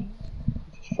different, man.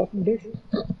 He's just fucking different.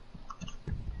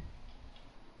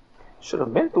 Should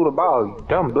have been through the ball, you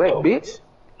dumb black bitch.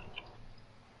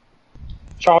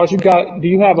 Charles, do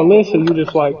you have a list, or you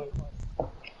just like,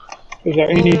 is there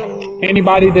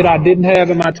anybody that I didn't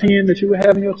have in my 10 that you would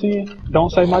have in your 10?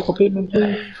 Don't say Michael Pittman,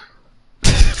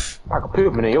 please. Michael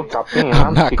Pittman in your top 10.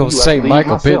 I'm not gonna say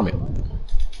Michael Pittman.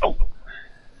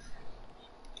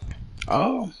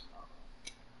 Oh.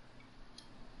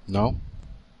 No.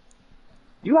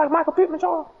 You like Michael Pittman,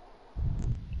 Charles?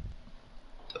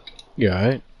 Yeah,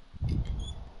 right.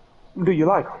 Do you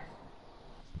like him?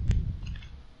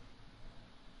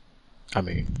 I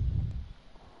mean,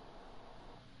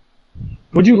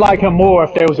 Would you like him more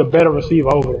if there was a better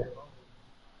receiver over there?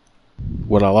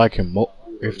 would I like him more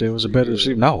if there was a better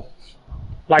receiver? No.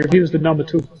 Like if he was the number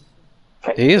 2.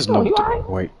 He is number 2.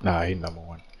 Wait, nah, he's number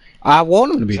 1. I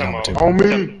want him to be number 2. On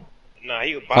me. Nah,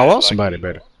 he was I want somebody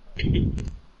better.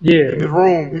 Yeah. In his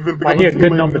room. He's Like he a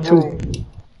good number 2.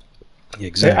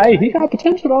 Exactly. Hey, he got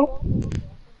potential though.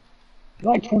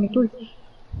 Like 23.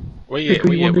 Where you at?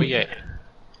 Where you at? Where you at?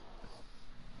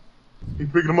 He's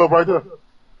picking him up right there.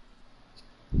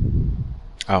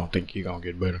 I don't think he's gonna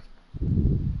get better.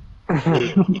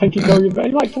 I don't think he go get better.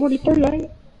 He like 23, ain't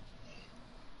it?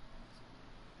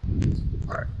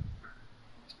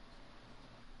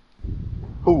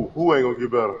 Who ain't gonna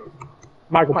get better?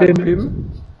 Michael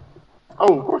Pittman.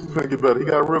 Oh, of course he's gonna get better. He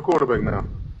got a real quarterback now.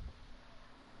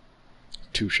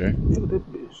 Touche. Look at this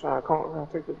bitch. I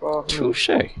can't take this ball. Touche.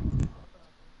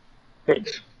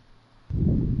 Thanks.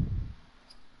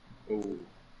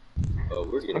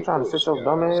 We're getting I'm trying to set your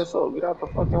dumb ass up. Get out the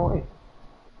fucking way.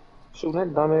 Shooting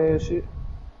that dumb ass shit.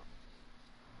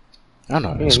 I know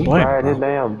how to Man, he explain, riding his bro.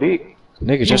 damn dick.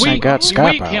 Nigga just ain't got He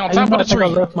sky weak. He power. on top of the tree.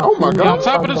 Oh my He god. on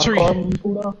top of the tree.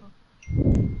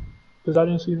 Because I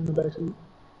didn't see it in the backseat.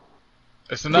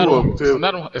 It's another one. It's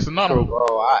another one. It's another one.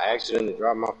 Bro, I accidentally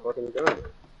dropped my fucking gun.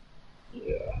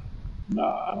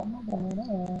 Nah, I don't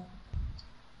know.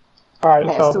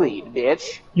 Alright, so Sweet,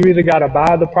 bitch. you either gotta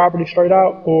buy the property straight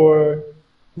out, or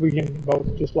we can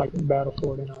both just like battle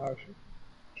for it in our auction.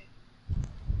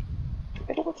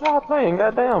 Hey, what y'all playing?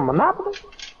 Goddamn Monopoly?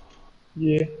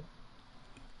 Yeah.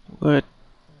 What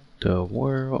the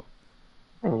world?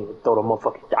 I ain't even throw them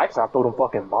motherfucking dice. I throw them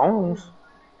fucking bones.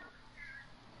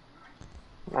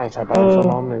 I ain't trying to buy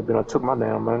something on nigga. Then I took my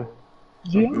damn money.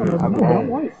 Gee, I don't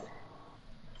know.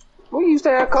 We used to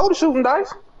have Cody shooting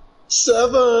dice.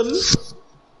 7.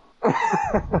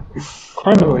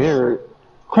 Criminal. Here.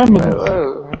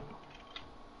 Criminal.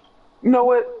 You know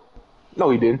what? No,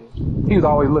 he didn't. He was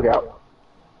always lookout.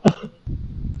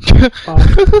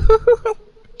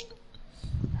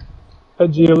 Hey,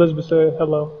 G, Elizabeth said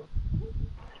hello.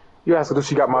 You asked her if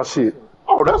she got my shit.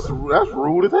 Oh, that's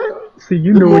rude as hell. See,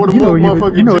 you know what you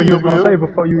was gonna say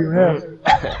before you even asked.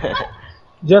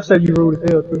 Jeff said you rude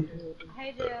as hell too.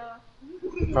 Hey, Jeff.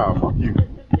 Nah, fuck you.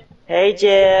 Hey,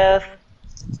 Jeff.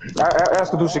 I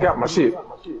asked her if she got my shit.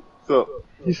 What's up?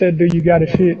 You said, do you got a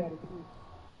shit?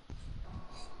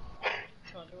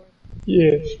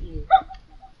 Yes.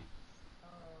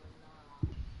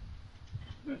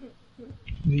 Do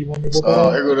you want me to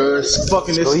Oh, here go the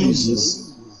fucking excuses.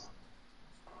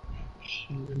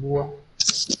 Boy.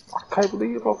 I can't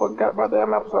believe this motherfucker got my damn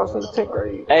applesauce in the 10th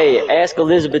grade. Hey, ask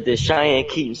Elizabeth if Cheyenne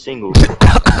Keaton single.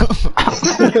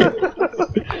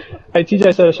 Hey,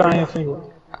 TJ said Cheyenne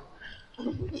single.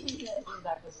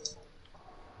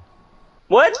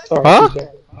 What? Sorry, Huh? TJ.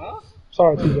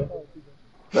 Sorry, TJ.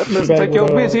 Let me take your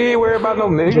bitch. He ain't worried about no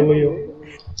nigga. Jaleel.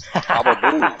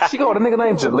 She got a nigga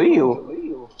named Jaleel.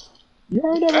 You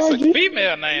heard that That's right, a G?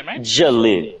 female name, man.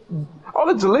 Jalil.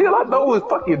 Oh, the Jaleel I know is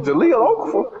fucking Jaleel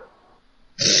Okafor.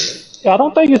 Yeah, I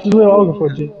don't think it's Jaleel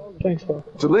Okafor, G. Thanks, so.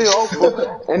 Jaleel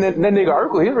Okafor. And then that nigga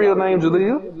Urkel, his real name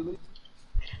Jaleel.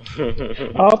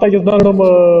 I don't think it's none of them,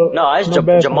 No, it's no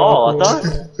basketball Jamal, I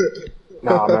players. thought.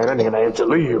 Nah, man, that nigga named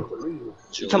Jaleel.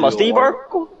 You talking about Steve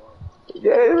Urkel?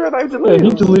 Yeah, his real name Yeah, Jaleel.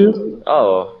 he's Jaleel.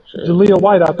 Oh, shit. Jaleel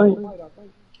White, I think.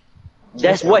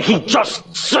 That's what he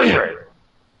just said.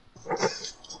 That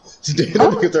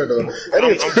nigga turned on. That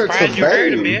I'm nigga turned surprised you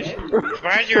heard him, to bitch.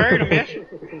 Surprised you heard him, bitch.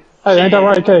 Hey, ain't that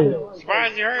right, Cade?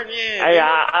 Surprised you heard him, yeah. Hey,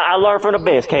 I learned from the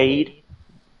best, Cade.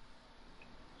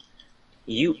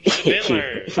 You. Been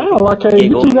learned. I don't like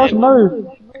Cade. You two got some nerve.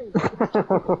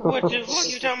 What the fuck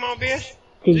you talking about, bitch?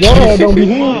 Cause your ass don't be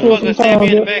hearing shit Motherfucker sent me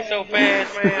in the sometimes. back so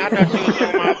fast, man. I thought you was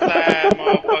on my side,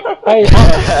 motherfucker. Hey,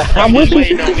 I'm with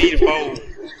Waiting you. on me to fold.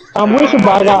 I'm with you,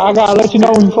 but I gotta let you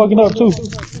know when you fucking up too.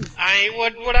 I ain't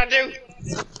what I do.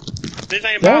 This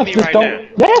ain't about me right now.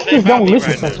 That's This ain't just about don't me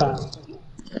listen right now. sometimes.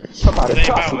 Somebody This ain't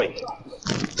trust about me. me.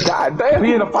 God damn,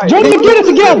 he in a fight. Junior, get it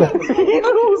together. He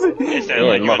losing. It sound Yeah,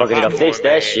 like you in a motherfucker need to fix popcorn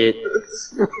that bag. shit.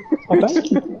 Oh, thank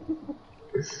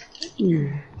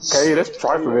you. Okay, that's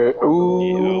trifling.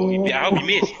 Ooh. I hope you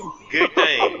miss it. Good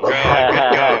thing. God,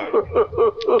 good God.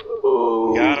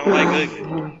 God don't like ugly.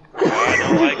 God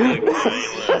don't like ugly.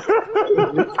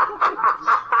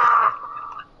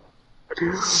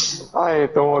 I ain't lying. I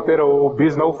ain't throwing that old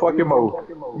bitch no fucking more.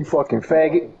 You fucking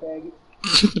faggot.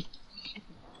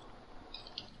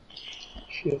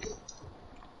 Shit.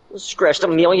 Scratched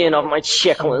 1,000,000 off my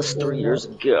checklist 3 years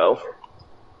ago.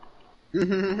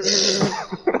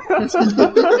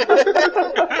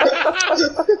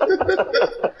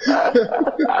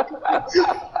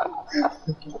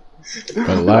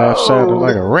 The laugh sounded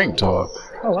like a ringtone.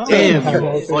 Oh, Damn, you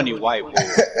a funny white boy.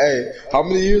 Hey, how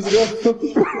many years ago?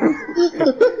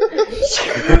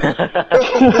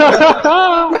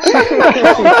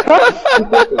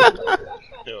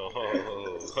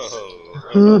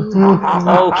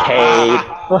 Okay.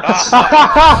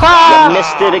 You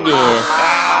missed it again.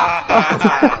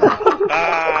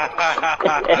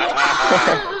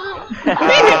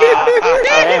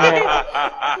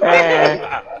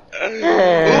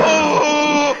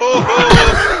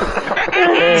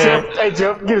 Jeff, hey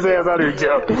Jeff, get his ass out of here,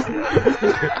 Jeff.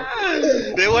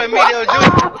 That wasn't me, that was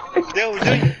Junior. That was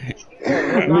Junior.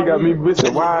 Nigga got me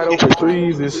bitching wide open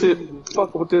threes and shit.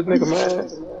 Fuck with this nigga, man.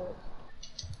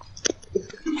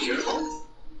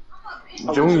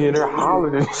 Junior in there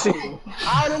hollering and shit. You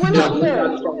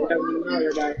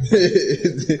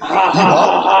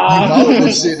hollered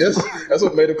and shit. That's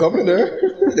what made him come in there.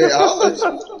 They hollered.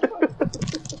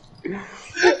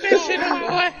 That shit up,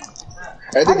 boy.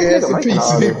 That nigga had some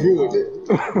peace and he ruined it.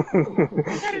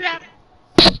 Cut it out.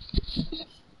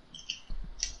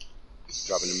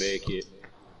 Dropping the med kit.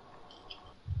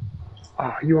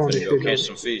 Oh, you on this Go shit, catch though.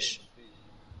 some fish.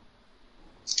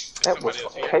 That was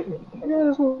okay. Yeah,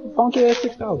 that's what funky ass $6.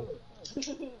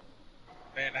 Stay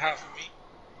in the house with me.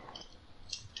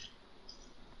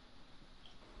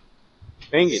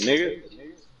 Dang it, nigga.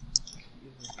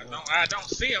 I don't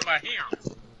see him, I hear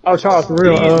him. Oh, Charles, for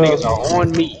real. These niggas are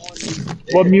on me.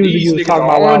 What music These you was niggas talking are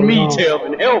about? while I on was me, gone?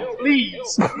 Telvin. Help,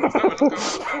 please.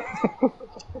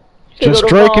 Just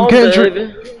Drake and Kendrick.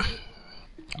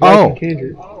 Oh,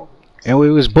 Kendrick. and we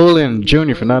was bullying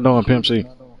Junior for not knowing Pimp C.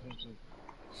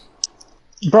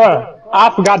 Bruh, I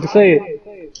forgot to say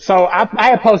it. So I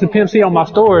had posted Pimp C on my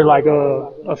story like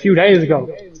a few days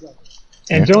ago.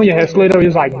 And Junior had slid up, he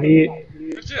was like mid.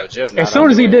 As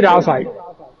soon as he did it, I was like,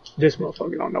 this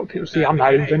motherfucker don't know Pimp C. I'm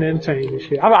not even gonna entertain this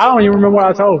shit. I don't even remember what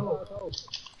I told him.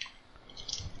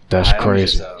 That's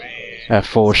crazy. That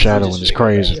foreshadowing is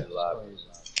crazy. You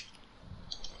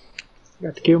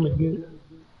got to kill me again.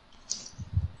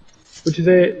 What you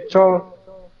said, Charles?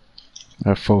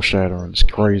 That foreshadowing is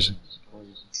crazy.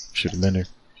 Should have been there.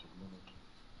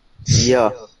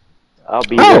 Yeah. I'll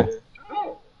be there.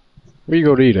 Where you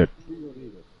go to eat at?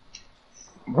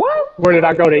 What? Where did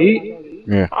I go to eat?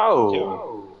 Yeah.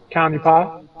 Oh. County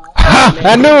Pie.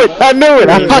 I knew it! I knew it!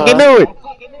 I fucking knew it!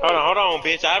 Hold on,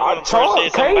 bitch. I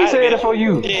Charles, Kane said it for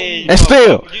you. And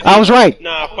still, I was right.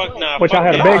 Nah, fuck nah. Which I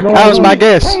had a big That was my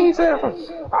guess. Kane said it for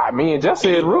me and Jeff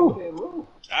said Rue.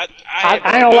 I ain't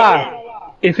gonna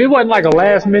lie. If it wasn't like a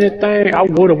last minute thing, I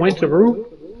would have went to Rue.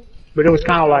 But it was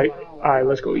kind of like, alright,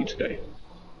 let's go eat today.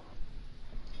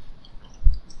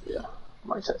 Yeah.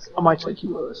 I might take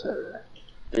you Saturday.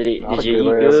 Did you eat Some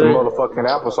good? motherfucking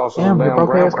applesauce and damn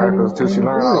graham crackers till she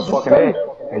learn how to fucking act.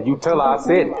 And you tell her I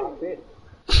said it.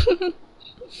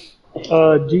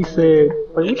 G said,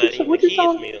 wait, what you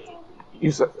said?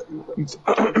 You said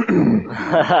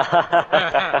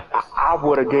I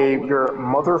would have gave your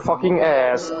motherfucking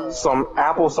ass some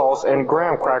applesauce and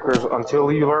graham crackers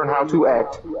until you learn how to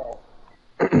act.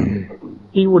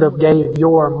 He would have gave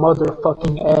your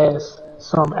motherfucking ass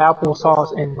some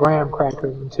applesauce and graham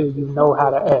crackers until you know how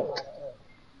to act.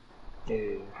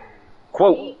 Yeah.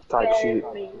 Quote type shit.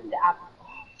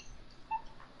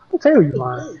 I'll tell you,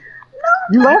 man.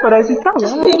 You laugh at that shit coming.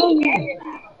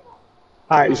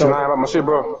 Alright, You so. should lie about my shit,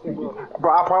 bro.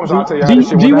 Bro, I promise I'll tell you how this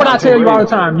shit G, went what I down. tell you all the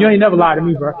time, you ain't never lie to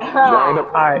me, bro.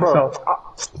 Alright, so.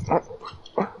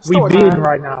 We bidding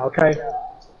right now, okay?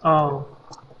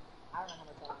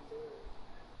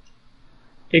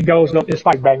 It goes up, it's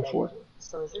like back and forth.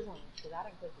 So is this one? Because I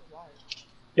didn't click this wire.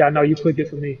 Yeah, no, you clicked it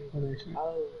for me.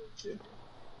 Yeah.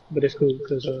 But it's cool,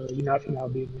 because you're not finna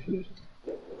outbid me for this.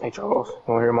 Hey, Charles, you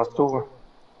want to hear my story?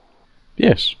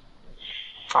 Yes.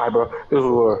 Alright, bro. It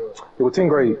was 10th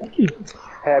grade.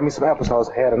 Had me some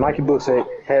applesauce. Had a Nike book set.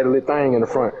 Had a little thing in the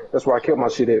front. That's where I kept my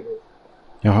shit at.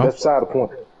 That's beside the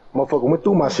point. Motherfucker went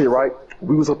through my shit, right?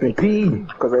 We was up in PE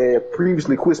because I had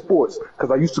previously quit sports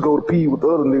because I used to go to PE with the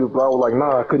other niggas, but I was like,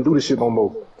 nah, I couldn't do this shit no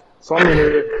more. So I'm in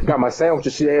there, got my sandwich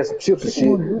and shit, had some chips and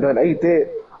shit, done ate that.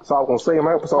 So I was gonna save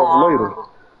my applesauce for later.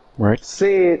 Right.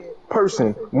 Said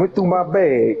person went through my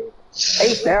bag,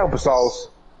 ate the applesauce.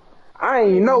 I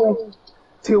ain't know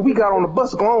till we got on the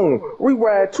bus going. We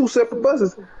ride 2 separate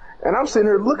buses, and I'm sitting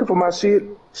there looking for my shit.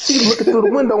 She looking through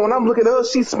the window, and I'm looking at her.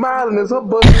 She smiling as her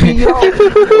bus speed off.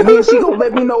 And then she gonna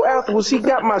let me know afterwards she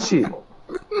got my shit.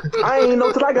 I ain't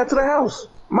know till I got to the house.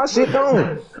 My shit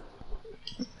gone.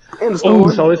 In the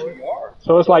store. So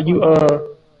it's like you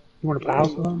want to play house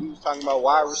or something? Talking about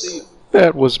wide receiver.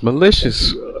 That was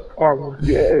malicious.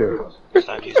 Yeah.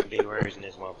 Stop using big words in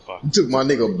this motherfucker. You took my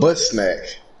nigga butt snack.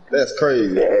 That's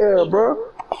crazy. Yeah, bro.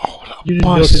 You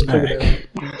just built it and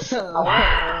took it back.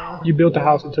 You built the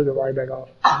house and took it right back off.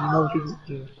 You know what you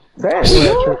did? That's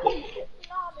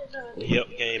Yep,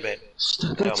 came back.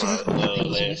 That my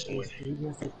last one.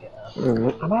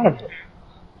 I'm out of it.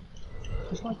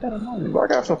 Just like that, I'm out of it. I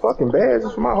got some fucking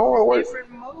badges for my hard work.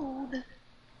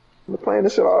 Been playing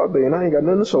this shit all day and I ain't got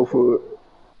nothing to show for it.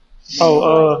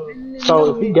 So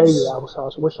if he gave you the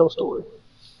applesauce, what's your story?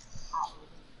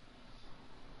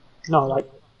 No, like,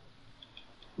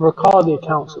 recall the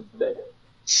accounts of the day.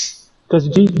 Because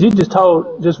G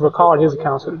just recalled his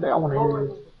accounts of the day. I want to hear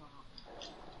his.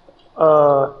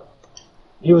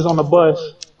 He was on the bus,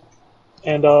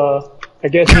 and I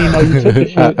guess he didn't know you took the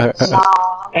shit.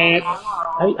 And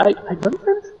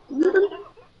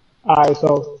alright,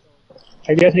 so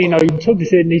I guess he didn't know you took the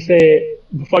shit, and he said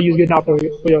before you was getting out for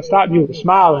your stop, you were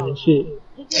smiling and shit.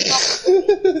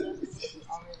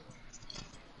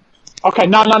 Okay,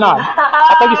 no.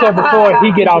 I think he said before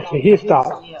he get out to his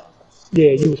stop.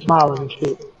 Yeah, you were smiling and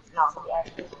shit.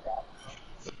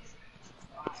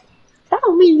 That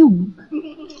don't mean you.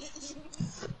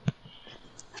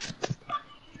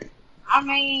 I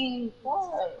mean,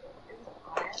 what?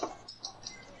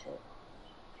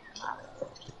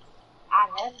 I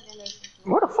haven't been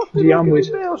Where the fuck did you get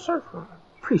this shirt from?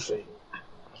 Appreciate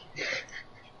it.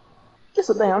 It's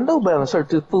a damn New Balance shirt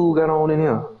this fool got on in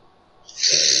here.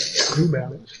 New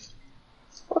Balance.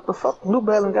 What the fuck? New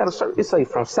Balance got a shirt. It say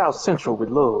from South Central with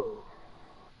love.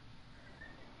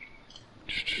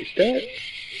 That?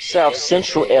 South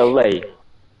Central LA.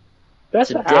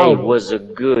 That's an Today album. was a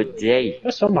good day.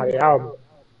 That's somebody's album.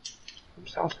 From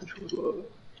South Central with love.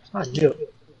 It's not Nip.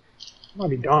 It might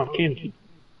be Don Kennedy.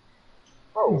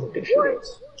 Oh, that shit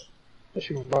is. That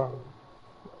shit gonna bother me.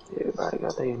 Everybody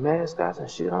got their mascots and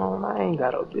shit on. I ain't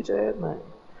got a bitch ass name.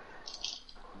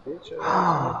 Bitch ass.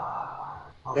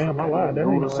 Damn, I lied. That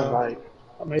ain't no lie.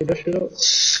 I made that shit up.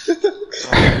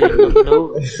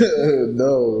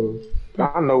 No.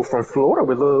 I know from Florida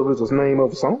with love is the name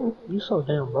of the song. You so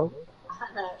damn broke. I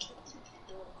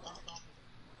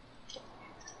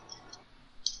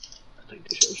think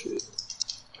this your shit.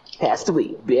 Has to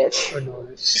be, bitch. I know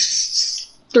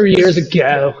this. 3 years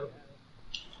ago.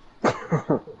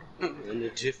 In a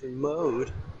different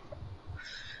mode.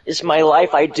 It's my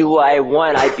life. I do what I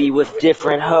want. I be with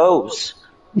different hoes.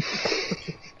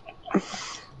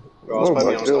 Girls put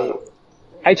me on Stone.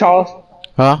 Hey, Charles.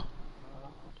 Huh?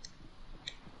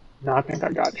 No, I think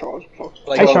I got Charles.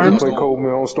 Like, hey, Sherman. Play Cold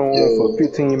Mill on Stone for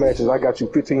 15 matches. I got you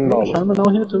 $15. Sherman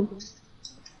on here too.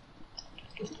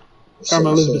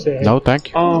 Sherman Elizabeth said, hey. No,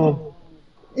 thank you.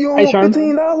 You don't Hey, want Sherman.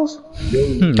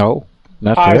 $15? No,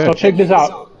 not Alright, that. so check this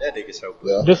out. That nigga's so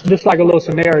cool. This like a little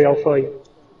scenario for you.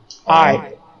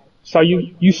 Alright. So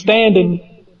you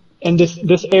standing in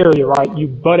this area, right? You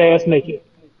butt ass naked.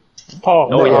 Paul,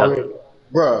 Oh, yeah. already.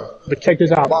 Bruh, But check this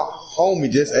out. my homie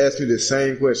just asked me the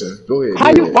same question. Go ahead.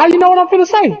 Why you know what I'm finna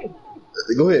say?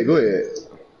 Go ahead.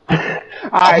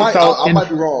 Alright, I might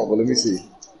be wrong, but let me see.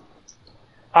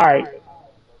 alright.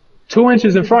 2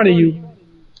 inches in front of you.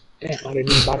 Damn, I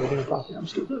didn't even bother doing properly. I'm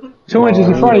stupid. 2 inches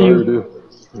in front of you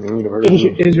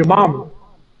is your mama.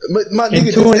 But my And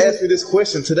nigga two just in- asked me this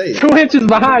question today. 2 inches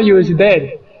behind you is your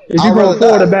daddy. If you I'd go rather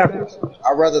forward die. or backwards.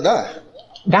 I'd rather die.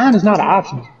 Dying is not an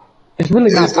option. It's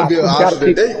really not It's gonna be an You gotta option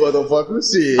pick. today, motherfucker.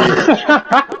 Shit.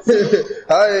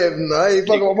 I ain't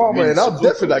fucking my mama, and I'm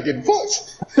definitely not getting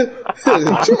fucked.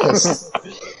 Trust.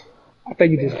 I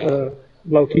think you just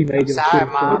low key made it. Sorry,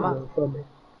 mama.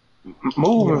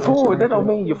 Moving forward, that don't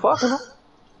mean you're fucking them.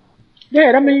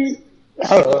 Yeah, that mean.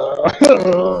 I think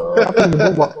the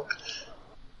boomer.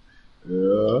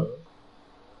 Yeah.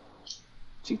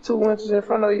 She 2 inches in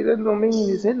front of you, that don't mean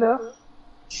it's in there.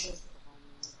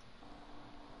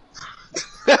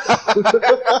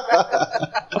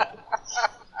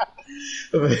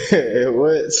 Man,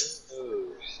 what? Oh,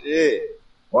 shit.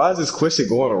 Why is this question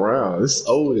going around? This is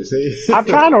old as hell. I'm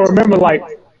trying to remember like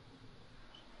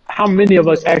how many of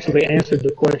us actually answered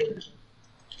the question.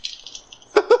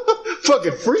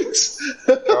 Fucking freaks.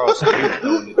 Charles, so you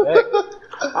throwing it back.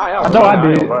 I know I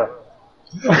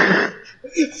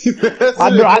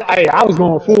did. I was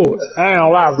going forward. I ain't gonna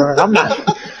lie, bro. I'm not.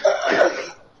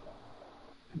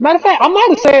 Matter of fact, I might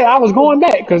have said I was going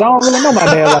back because I don't really know my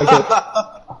dad like that.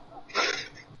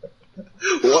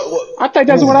 What? I think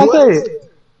that's what I said.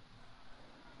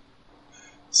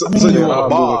 So, I mean, you want I'm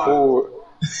to moving bar? forward.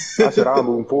 I said I'm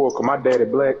moving forward because my daddy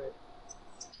black.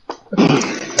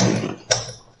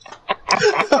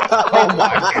 Oh my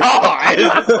god!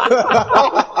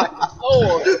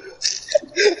 Oh,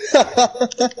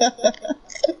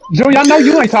 Junior, I know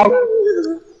you ain't talking.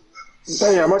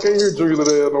 Damn, I can't hear Julia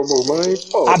there no more, man.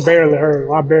 Oh, I barely heard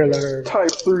him. I barely heard him.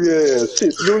 type 3 ass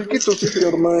shit. Julia, get your shit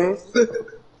together, man.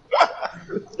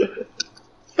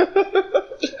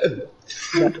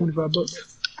 Got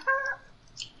 $25.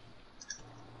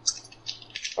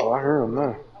 Oh, I heard him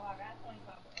now.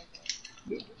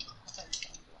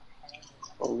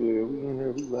 Oh yeah, we in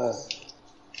there, we live.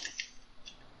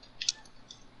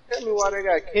 tell me why they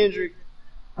got Kendrick,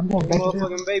 I'm going back to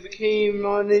motherfucking Baby Keem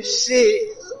on this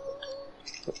shit.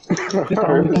 That's the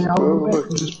only thing I was back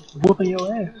from just whooping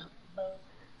your ass.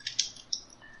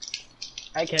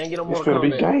 I can't get no It's more finna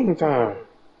be comment. game time.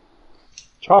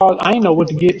 Charles, I ain't know what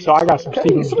to get, so I got some Can't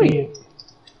Seagram's sleep. gin.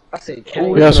 I said, Ooh, can't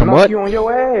Yeah, it's get some gonna knock what? you on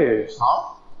your ass.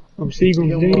 Some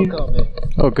Seagram's no more gin. comment.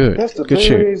 Oh, good. That's the Good very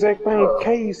shit. exact thing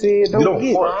Kay said. You Don't don't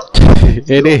get. fart.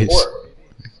 It is.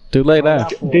 Too late now.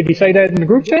 Did he say that in the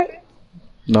group chat?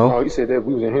 No, No. he said that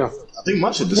we was in here. I think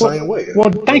my shit the same way. Well,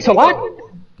 thanks a lot,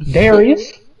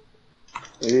 Darius.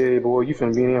 Yeah, boy, you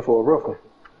finna be in for a rough one.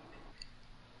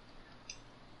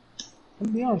 Let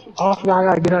me be honest. I forgot I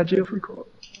gotta get out of jail free card.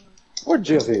 Where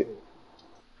Jeff at?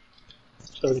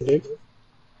 So Dick.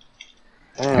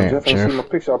 Damn, Jeff ain't Jeff. seen my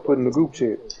picture I put in the group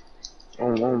chat.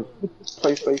 On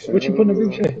PlayStation. What you put in the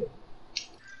group chat?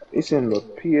 It's in the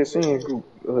PSN group.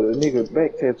 The nigga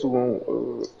back tattoo on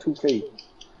 2K.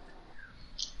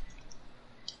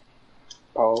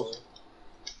 Pause.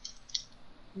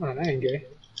 Oh, that ain't gay.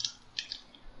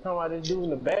 Talking about this dude in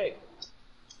the back.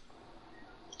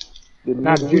 The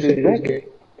Not nigga you with said his it was back. gay.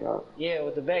 God. Yeah,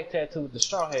 with the back tattoo with the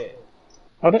straw hat.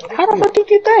 How the fuck you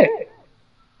get that?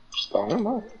 I don't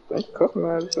know. They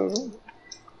customize each other.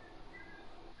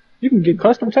 You can get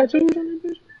custom tattoos on that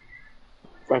bitch?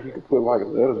 I think you could put like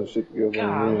letters and shit together.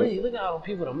 Golly, look at all them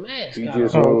people with a mask He got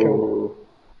just, on.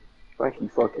 I think he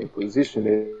fucking positioned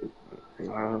it. They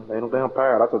no damn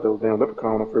pirate. I thought that was damn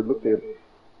leprechaun when I first looked at it.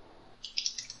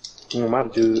 Who am I to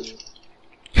judge?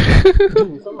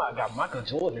 Dude, somebody got Michael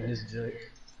Jordan in this joint.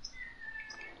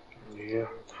 Yeah.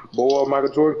 Boy, Michael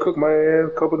Jordan cooked my ass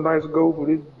a couple nights ago. But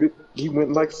he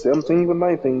went like 17 for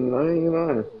 19. I ain't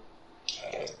lying.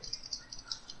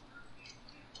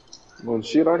 Well,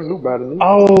 shit, I can do better than that.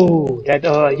 Oh, that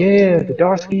yeah, the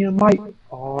dark skin Mike.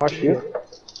 Oh shit, Yeah.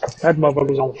 that motherfucker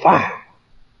was on fire.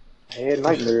 I had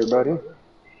nightmares about him.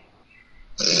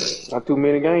 Not too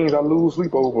many games I lose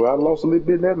sleep over. I lost a little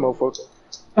bit in that motherfucker.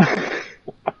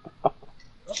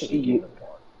 Shit. You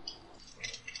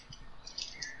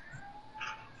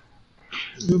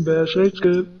bad shape's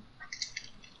good.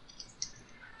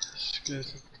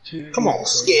 Come on,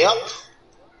 Skip.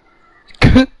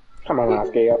 Come on, now,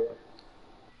 Scale.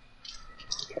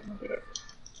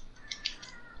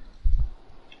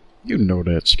 You know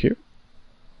that, Skip.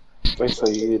 They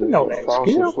say it is know a that,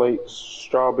 frosted Skip. flakes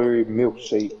strawberry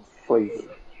milkshake flavor.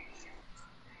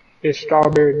 It's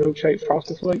strawberry milkshake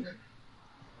frosted flakes.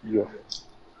 Yeah.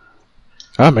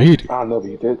 I'm eating. I'll never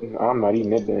eat that. I'm not eating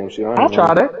that damn shit. I'll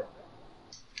try that.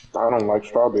 I don't like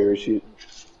strawberry shit.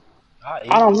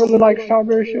 I don't really like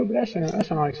strawberry shit, but that's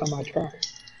not like something I try.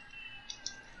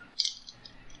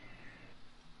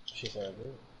 She sound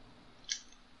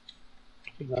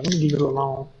good. Let me leave it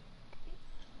alone.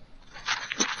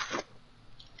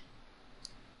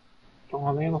 Don't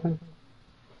want anything.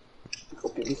 Go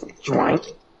get me some drink.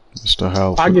 Mr.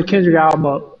 House. I'll get Kendrick album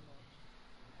up.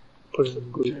 Put it in the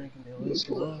group.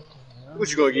 What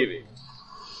you gonna give it?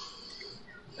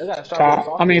 They got strawberry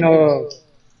sauce. I mean,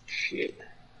 shit.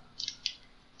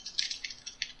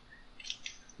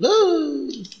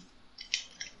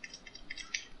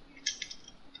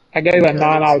 I gave it a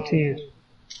 9 out of 10.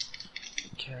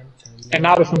 And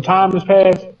now that some time has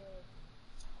passed,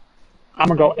 I'm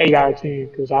gonna go 8 out of 10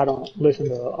 because I don't listen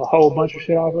to a whole bunch of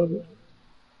shit off of it.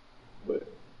 But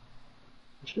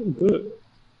it's still good.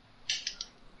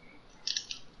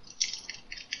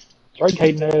 Drake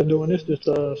hating ass doing this. This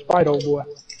Spido boy.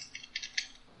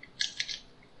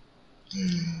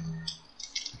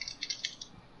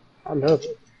 I love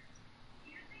it.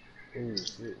 Ooh,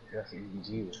 shit. That's an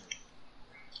EBG.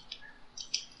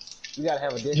 You gotta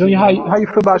have a Junior, how you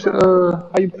feel about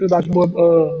your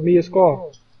boy Mia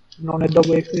Scar? You know, on that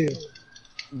double XL.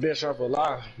 Best rapper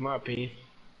alive, in my opinion.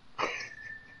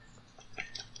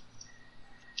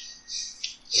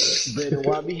 Better than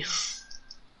YB.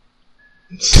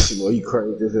 Boy, you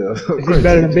crazy as hell. Is he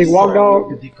better than Big Walk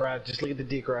Dog? Just look at the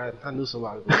dick ride. I knew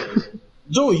somebody was gonna say that.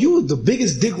 Joey, you was the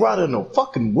biggest dick rider in the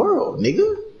fucking world,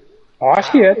 nigga. Oh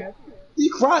shit.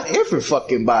 You ride every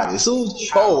fucking body. So,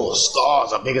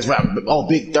 Scars are biggest rapper. Oh,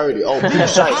 Big 30. Oh, Big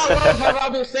Shice. How long have I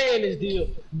been saying this deal?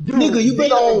 Dude, Nigga, you been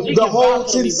on the whole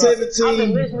 1017 I've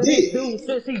been listening to dick. this dude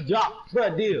since he dropped.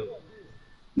 Bruh, deal.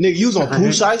 Nigga, you was on Pooh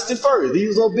Shiesty first. He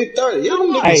was on Big 30. Y'all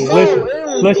niggas, Hey,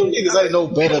 listen. niggas ain't no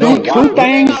better than Two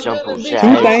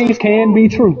things can be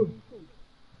true.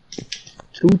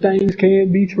 Two things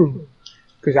can be true.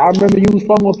 Cause I remember you was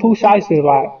fucking with Pooh Shiesty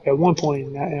like at one point,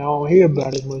 and I don't hear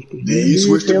about it much. But you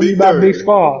switched to tell me Big about 30. Big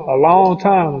Scar a long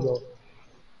time ago.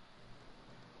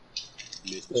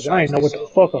 But I ain't know what the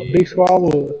fuck a Big Scar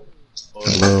was.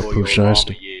 I love Pooh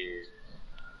Shiesty.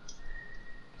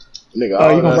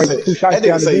 Nigga, you gonna break the Pooh that Shiesty nigga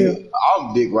out of say, jail?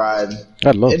 I'm dick riding.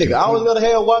 I love That nigga Pooh. always gotta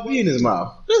have YB in his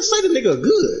mouth. Just say the nigga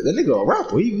good. That nigga a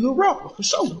rapper. He a good rapper, for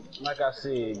sure. Like I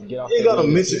said, get off. You ain't gotta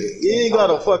miss it. You ain't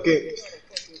gotta fucking...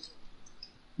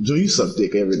 Joe, you suck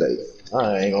dick every day.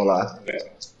 I ain't gonna lie.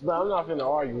 But I'm not finna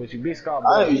argue with you. Big Scar,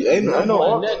 I bro. ain't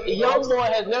no... Young boy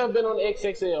has never been on the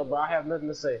XXL, bro. I have nothing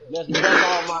to say. That's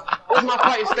my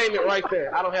fighting statement right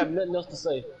there. I don't have nothing else to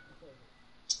say.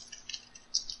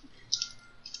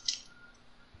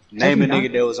 Name a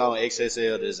nigga that was on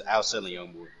XSL that's outselling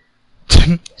Young Boy.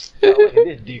 Oh, look at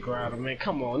this dick rider, man.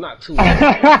 Come on, not too much.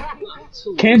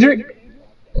 Kendrick?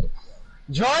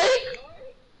 Drake?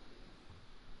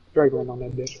 Drake went on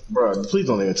that bitch. Bro, please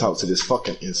don't even talk to this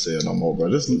fucking incel no more, bro.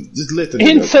 Just let the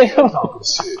Incel? nigga talk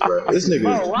shit, bro. This nigga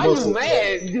Bro, why you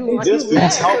mad, dude? he Why just you be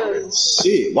mad? talking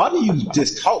shit. Why do you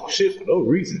just talk shit for no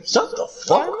reason? Shut the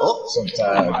fuck up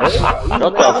sometimes, bro.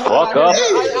 Shut the fuck up.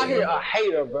 I hear a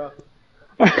hater, bro.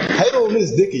 Hate on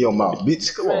this dick in your mouth,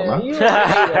 bitch. Come on, man. You a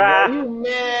hater, bro. You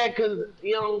mad because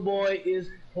Young Boy is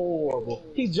horrible.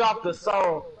 He dropped a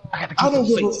song. I don't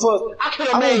give a fuck. I could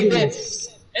have made that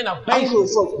in a I don't give a basement.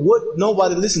 fuck what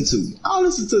nobody listen to. I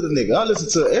listen to the nigga. I listen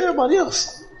to everybody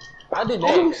else. I didn't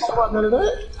I don't ask. give a fuck about none of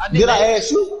that. I Did I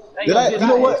ask you? Did I? You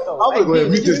know what? I'm gonna go ahead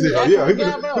and meet this nigga. Yeah, he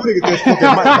nigga just fucking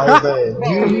mic by his ass.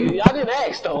 Bro, I didn't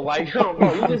ask though. Like, bro,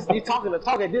 you talking to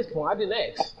talk at this point. I didn't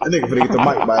ask. That nigga finna get the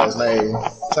mic by his name.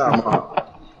 Time out.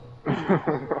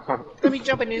 Let me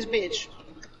jump in this bitch.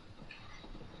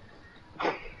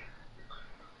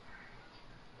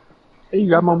 Hey, you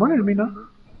got more money than me now.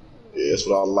 Yeah, that's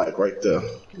what I like right there. Man,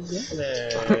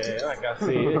 like I said,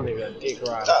 this nigga a dick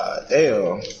rider. God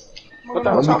damn.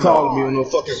 Don't be calling me on no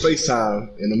fucking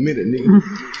FaceTime in a minute, nigga.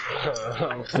 I'm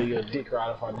gonna say you're a dick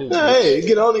rider if I do. Hey,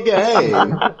 get on the game.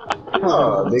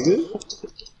 Oh, nigga.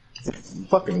 You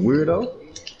fucking weirdo.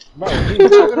 Bro, G,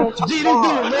 this dude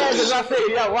mad because I said,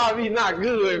 yo, YB not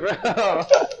good, bro.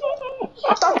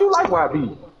 I thought you like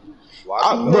YB.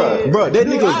 Bro, that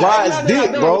nigga rides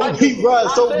dick, bro. He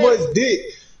rides so much dick.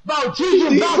 Bro, G,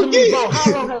 you talking to me, bro.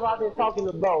 How long have I been talking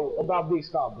to bro about Big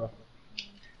Star, bro?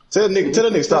 Tell that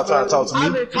nigga stop trying to talk to me.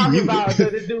 I've been talking about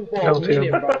this dude for a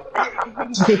minute, bro.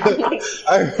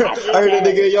 I heard that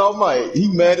nigga in y'all mic. He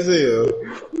mad as hell.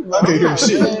 I can't hear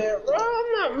shit. Man, bro, I'm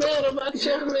not mad about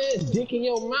your man dick in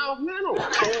your mouth, man. I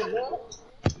don't care, bro.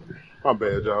 My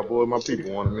bad, y'all, boy. My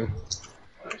people wanted me.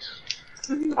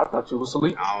 I thought you was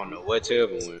asleep. I don't know what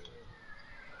Tevin went.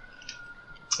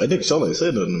 That nigga Shola ain't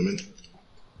said nothing to me.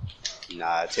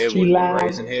 Nah, Tevin would have been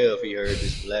raising hell if he heard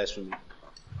this blasphemy.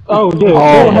 Oh yeah.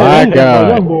 Oh my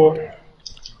god. Young boy.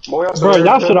 Bro,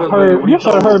 y'all should have heard. You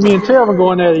should have heard me and Telvin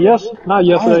going at it. Not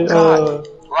yesterday. Bro,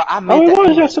 I made It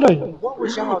was yesterday. What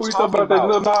was y'all We talking talking about that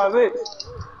about? Lil Nas X.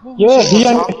 Yeah, he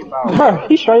ain't. Bro,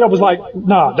 he straight up was like,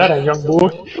 "Nah, that ain't Young Boy.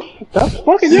 That's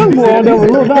fucking Young Boy on there with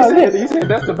Lil Nas X." He said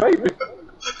that's the baby.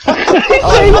 He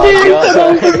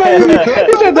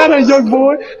said that ain't Young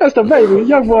Boy. That's the baby.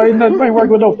 Young Boy ain't working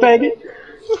with no faggot.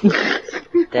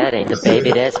 That ain't the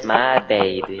baby, that's my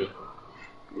baby.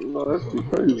 No, that's too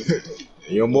crazy.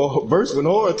 Your more verse went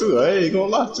hard too. I ain't gonna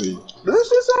lie to you. This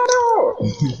shit sounded hard.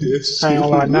 I ain't gonna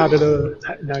lie. Now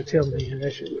that now tell me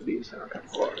that shit would be sound kind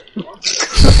of hard.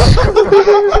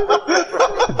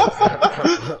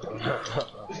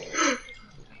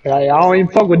 I don't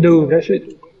even fuck with dude. That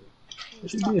shit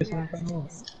did sound kind of hard.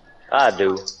 I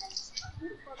do.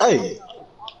 Hey,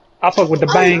 I fuck with the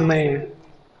Bang Man.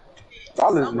 I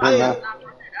listen to him now.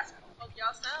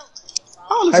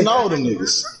 I listen to all them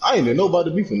niggas. I ain't know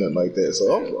nobody beefing nothing like that,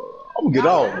 so I'm gonna get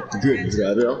all the goodness,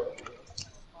 goddamn.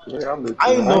 Yeah, I'm listening.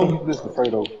 I ain't know. Listen to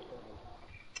Fredo.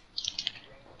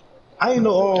 I ain't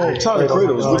know Tyler the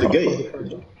Creator was really gay.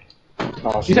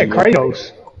 Oh, You said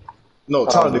Kratos? No,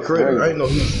 Tyler the Creator. I ain't know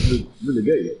he was really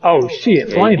gay. Oh shit,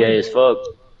 Yeah, flame. he gay as fuck.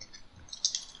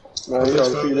 Man, you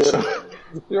don't see that.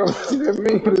 You don't see that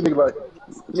meme? This nigga like,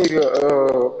 nigga,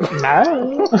 No.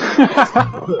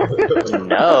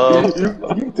 No.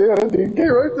 you can tell that nigga gay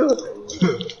right there.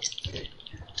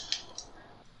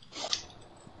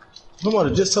 Somebody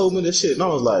just told me this shit, and I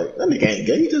was like, that nigga ain't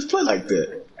gay. He just play like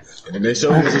that. And then they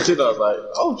showed me some shit. I was like,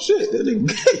 oh shit, that nigga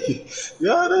gay.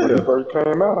 Yeah, When damn. it first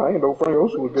came out, I ain't know Frank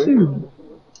Ocean was gay.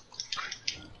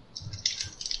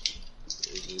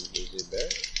 Is it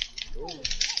bad? Ooh.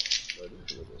 But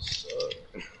this nigga suck.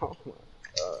 Oh my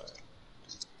god.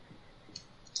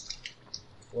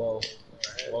 Well,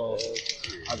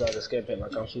 I got a skip it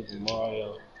like I'm Super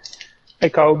Mario. Hey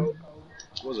Kobe,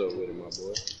 What's up with it, my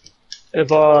boy?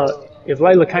 if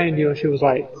Layla came to you and she was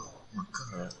like,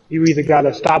 you either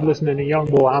gotta stop listening to Young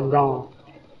Boy, I'm gone.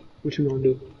 What you gonna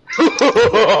do?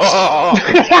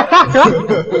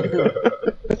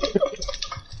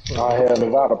 I had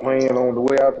Nevada playing on the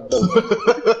way out the door.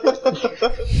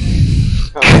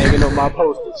 I'm hanging up my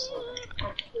posters.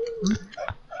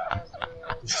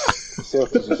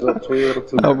 Celtics is up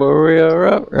 12-2. I'm a real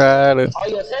rough rider. Oh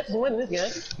yeah, Texas winning this game.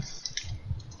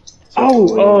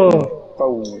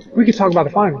 We could talk about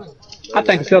the finals. I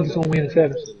think the Celtics gonna win in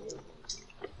 7.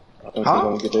 I think they're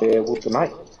gonna get their ass whooped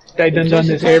tonight. They done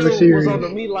this every series. Was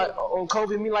on me like on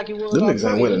Kobe me like he was. Them niggas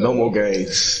ain't winning no more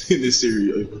games in this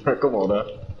series. Come on now.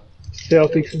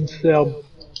 Celtics and Celtics.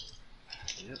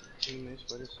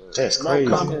 That's crazy.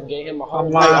 Compton gave him a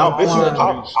whole. Hey, I'll bet you.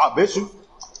 I'll bet you.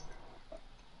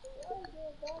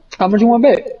 How much you want to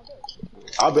bet?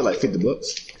 I'll bet like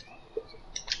 $50.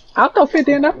 I'll throw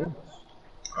 50 in there.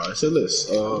 Alright, so let's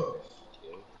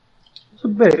It's a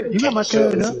bet. You got my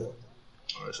card now.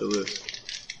 Alright, so let's.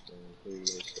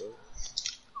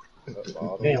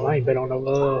 Damn, I ain't bet on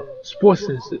no sports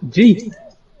since G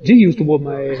used to whoop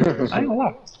my ass. I ain't gonna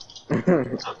lie.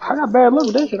 I got bad luck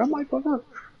with that shit. I might fuck up.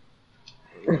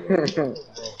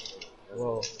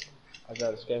 Whoa, I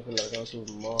got a skip it like I'm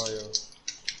Super Mario.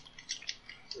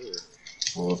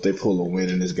 Well, if they pull a win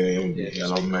in this game, I'm gonna be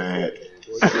hell, I'm mad.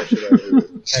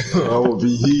 I will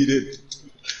be heated.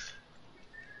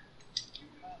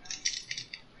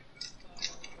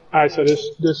 Alright, so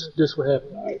this what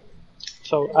happened, alright?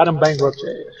 So I done bankrupt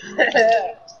your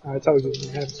ass. I told you what's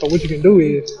gonna happen. So what you can do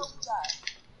is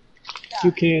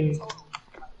you can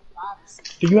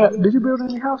did you build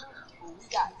any houses?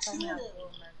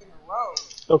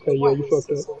 Okay, yeah, you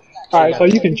fucked up. Alright, so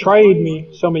you can trade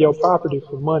me some of your property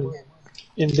for money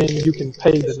and then you can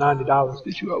pay the $90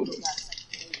 that you owe me.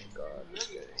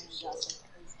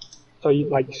 So you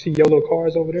see your little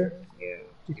cars over there? Yeah.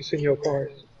 You can send your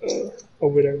cars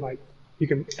over there, like you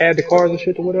can add the cars and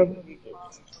shit or whatever.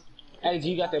 Hey,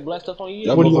 G, you got that black stuff on you?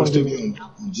 What do you want to do?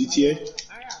 GTA?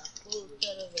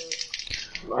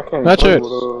 I can't Not play yet.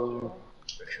 with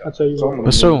I'll tell you what.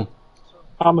 But soon.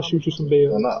 I'm gonna shoot you some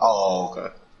bills. Oh, okay.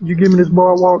 You give me this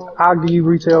boardwalk, I'll give you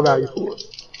retail value for it.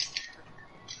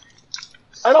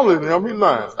 Hey, don't listen to him. He's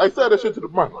lying. Hey, say that shit to the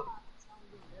mic.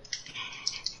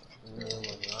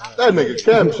 That nigga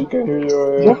capping. She can't hear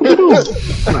your ass. What you do?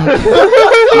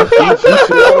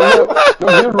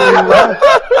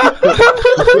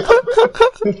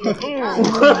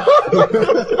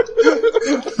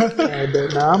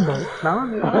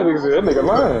 That nigga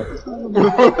lying.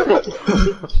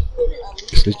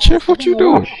 Say, Jeff, what you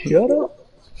doing? Shut up.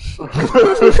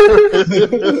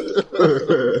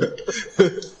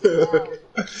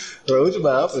 Bro, what you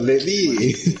about? Let me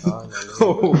in.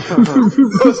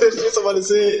 What's that shit somebody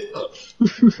said?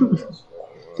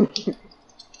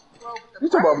 You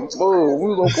talking about we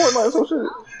was on Fortnite or some shit?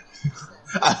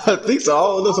 I think so. I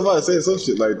don't know. Somebody said some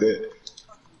shit like that.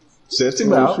 Shut him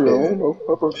No out. shit, I don't know.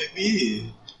 Let me in.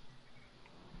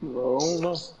 I don't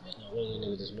know.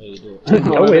 Nigga just made it.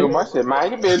 No, nigga, my shit,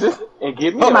 mind your business and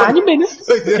get me up. Mind your business.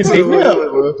 And That's pick me what up.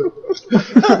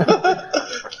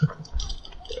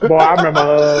 Boy, I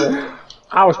remember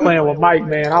I was playing with Mike,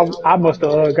 man. I must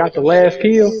have got the last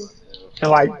kill.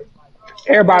 And like,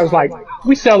 everybody was like,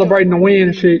 we celebrating the win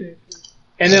and shit.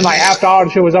 And then like after all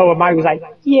the shit was over, Mike was like,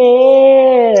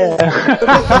 yeah.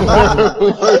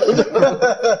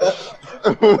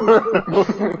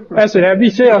 That shit had me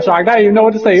shell shocked. I didn't even know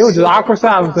what to say. It was just awkward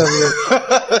silence over there.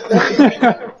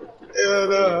 Yeah,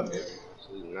 no.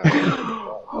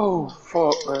 Oh,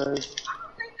 fuck, man.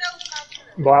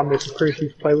 Boy, I miss Chris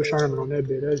used to play with Sherman on that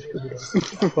bit. That shit was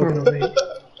fucking on me.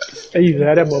 They used to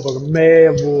have that motherfucker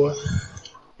mad, boy.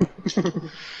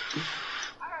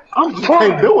 I'm You can't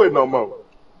trying. do it no more.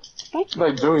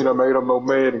 Like Junior done made him more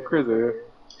mad than Chris is.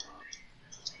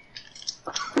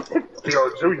 Yo,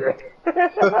 Junior.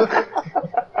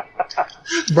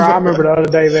 Bro, I remember the other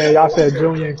day, man, y'all said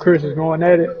Junior and Chris is going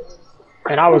at it.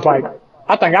 And I was like,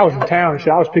 I think I was in town and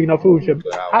shit. I was picking up food and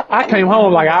shit. I came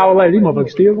home like an hour later. These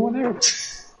motherfuckers still going at it.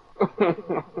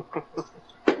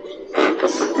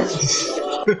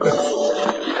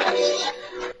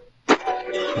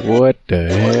 What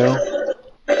the hell?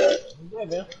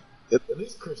 At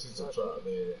least Christians are trying,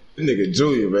 man. That nigga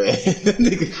Junior, man. that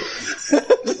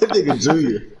nigga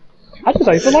Junior. I just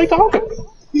ain't feel like talking.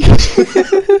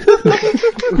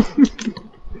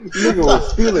 Nigga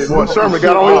was feeling. Boy, Sherman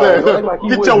got on his ass.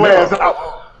 Get your ass out.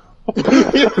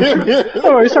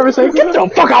 Oh, Sherman said, "Get the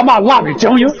fuck out of my lobby,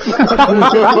 Junior."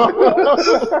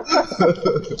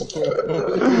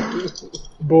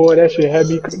 Boy, that shit had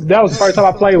me. That was the first time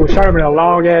I played with Sherman in a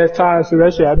long ass time, so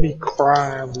that shit had me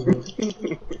crying.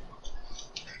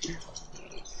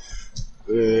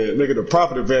 Look at the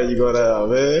property value going down,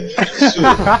 man. Shit.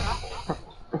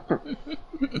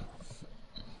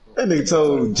 That nigga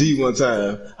told G one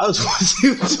time, I was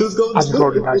going I just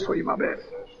ordered nice for you, my bad.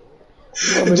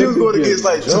 G was going against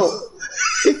like two.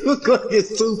 He was going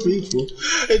against two people.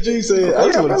 And G said, I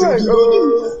just want to see what you gonna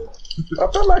do. I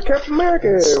felt like Captain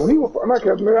America when he was not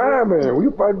Captain America, Iron Man. When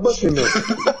you fight Bucky in there.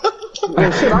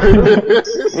 And shit,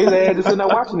 his ass just sitting there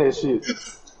watching that shit.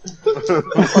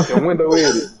 Fucking window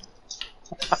edit.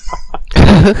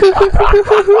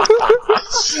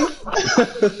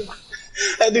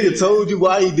 That nigga told you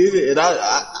why he did it, and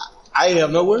I ain't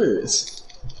have no words.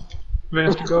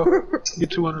 Vance, to go get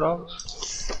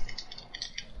 $200.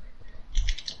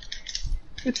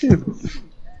 It's you.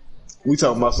 We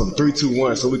talking about some 3, 2,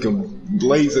 1 so we can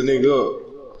blaze a nigga up.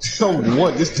 Some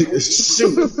one, this nigga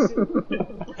shoot.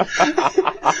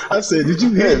 I said, did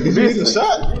you hit a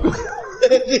shot?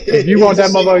 If you want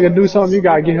that motherfucker to do something, you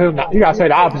gotta get him. You gotta say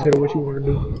the opposite of what you want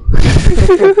to do.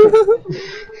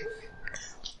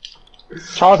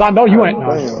 Charles, I know you ain't. No.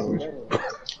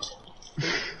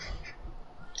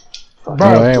 Bro,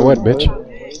 I ain't what, bitch?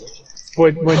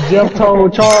 When Jeff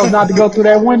told Charles not to go through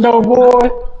that window, boy.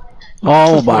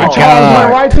 Oh my Charles god.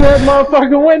 went right through that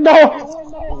motherfucking window.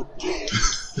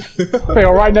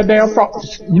 Fell right in that damn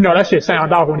frost. You know that shit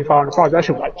sound off when he fall in the frost. That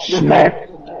shit was like smack.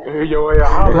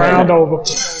 Round over.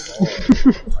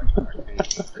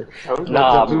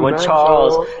 Nah, when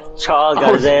Charles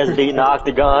got his ass beat in the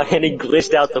octagon and he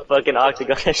glitched out the fucking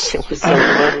octagon, that shit was so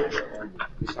funny.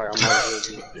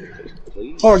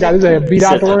 Oh, got his ass beat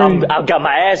out the ring. I got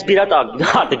my ass beat out the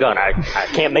octagon. I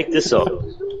can't make this up.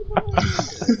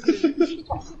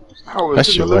 That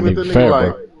shit wasn't even fair,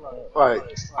 bro.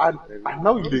 Like, I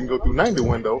know you didn't go through 90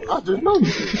 window. I just know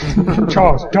you did.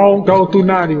 Charles, don't go through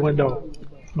 90 window.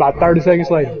 About 30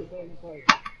 seconds later.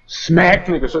 Smack.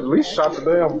 Nigga should at least shot the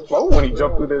damn floor when he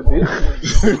jumped through that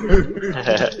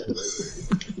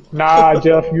bitch. Nah,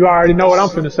 Jeff, you already know what I'm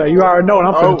finna say. You already know what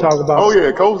I'm finna talk about. Oh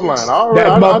yeah, coastline.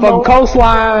 That motherfucking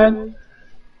coastline.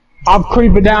 I'm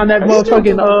creeping down that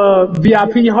motherfucking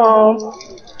VIP hall.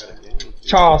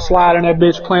 Charles sliding that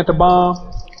bitch, plant the bomb.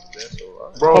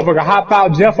 Motherfucker hop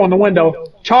out, Jeff on the window.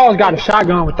 Charles got a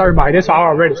shotgun with everybody. That's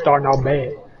already starting off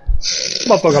bad.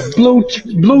 Motherfucker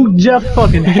blew Jeff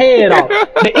fucking head off.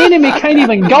 The enemy can't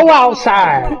even go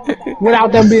outside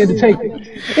without them being detected.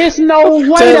 There's no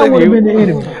way that would have been the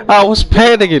enemy. I was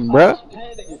panicking, bro.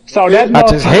 So that I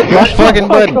just hit my fucking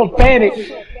button. Panic,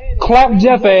 clapped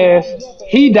Jeff ass.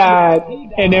 He died,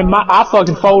 and then I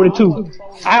fucking folded too.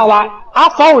 I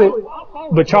folded,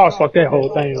 but Charles fucked that whole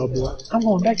thing up, boy. I'm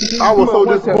going back again. I was so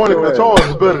disappointed because Charles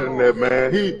is better than that,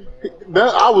 man.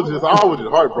 I was just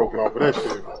heartbroken off of that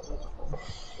shit.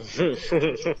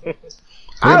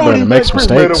 I don't even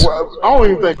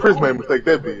think Chris made a mistake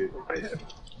that big.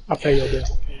 I'll pay your bill.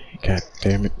 God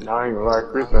damn it. Nah, I ain't gonna lie,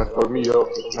 Chris done fucked me up.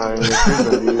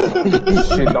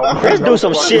 Chris do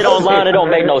some shit online that don't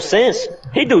make no sense.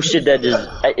 He do shit that just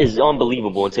is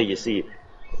unbelievable until you see it.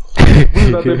 That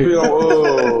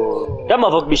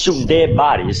motherfucker be shooting dead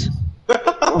bodies. Yeah,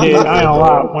 I ain't gonna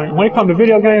lie. When it comes to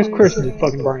video games, Chris is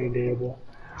fucking brain dead, boy.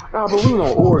 Nah, but we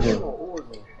on Oregon.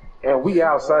 And we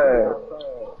outside.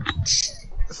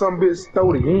 Some bitch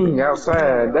stole the ying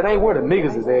outside. That ain't where the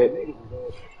niggas is at.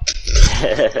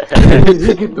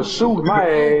 He get to shoot my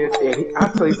ass, and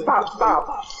I say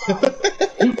stop.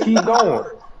 He keep going.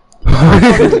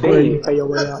 Pay your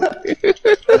way out.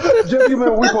 Just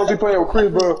remember we supposed to be playing with Chris,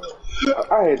 bro.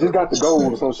 I had just got the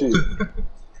gold or some shit.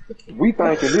 We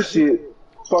thinking this shit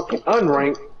fucking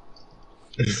unranked.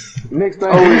 Next thing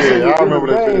Oh, we yeah, see I is in remember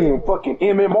the that shit. game, fucking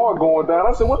MMR going down.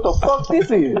 I said, what the fuck this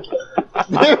is?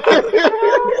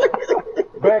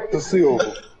 Back to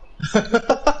silver.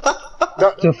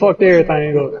 Just fucked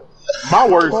everything up. My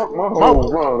worst, Fuck my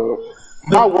whole run up.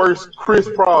 my worst Chris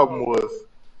problem was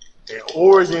in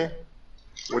Oregon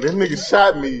when this nigga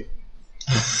shot me.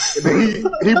 And then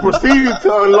he proceeded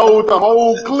to unload the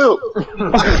whole clip.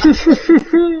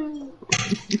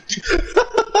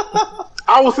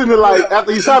 I was sitting there like,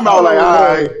 after he shot me, I was like,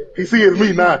 alright, he sees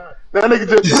me now. That nigga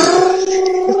just,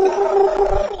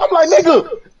 I'm like, nigga,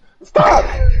 stop.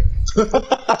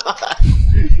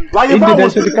 Like He did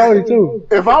that shit to Cody too.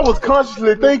 if I was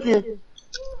consciously thinking,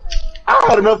 I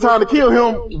had enough time to kill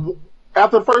him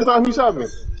after the first time he shot me.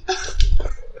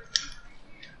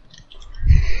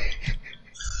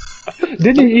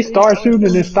 Didn't he start shooting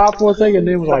and then stop for a second and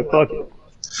then was like, fuck it.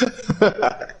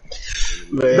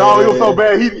 Man. No, it was so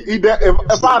bad.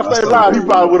 If I'd have stayed alive, he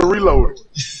probably would have reloaded.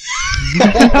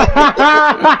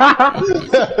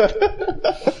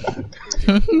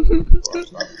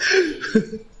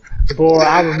 Boy,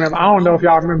 I remember. I don't know if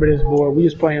y'all remember this, boy. We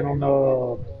was playing on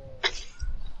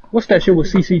what's that shit with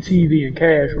CCTV and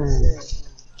Cash Room?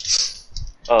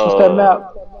 What's that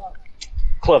map?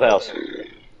 Clubhouse.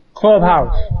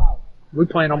 Clubhouse. We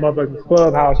playing on motherfucking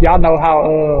Clubhouse. Y'all know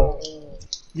how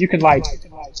you can like,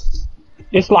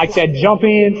 it's like that jump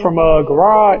in from a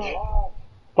garage,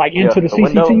 like into the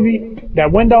CCTV, that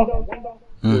window.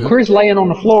 Mm-hmm. Chris laying on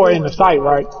the floor in the sight,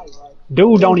 right?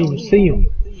 Dude don't even see him.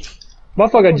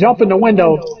 Motherfucker jump in the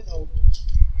window,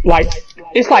 like,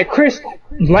 it's like Chris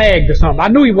lagged or something. I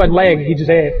knew he wasn't lagging, he just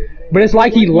had, but it's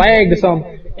like he lagged or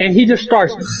something, and he just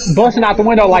starts busting out the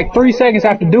window like 3 seconds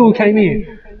after dude came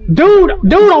in. Dude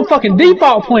on fucking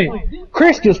default playing.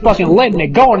 Chris just fucking letting it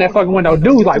go in that fucking window.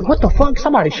 Dude's like, what the fuck,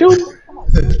 somebody shooting?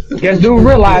 Guess dude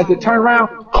realized it, turned around,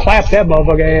 clapped that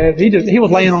motherfucker ass. He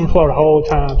was laying on the floor the whole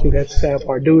time too, that's the sad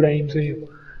part. Dude ain't even see him.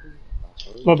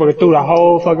 Motherfucker threw the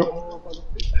whole fucking,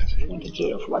 went to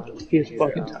jail for like his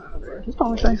fucking time, bro. Just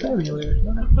don't say so anywhere.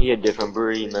 He a different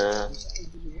breed, man.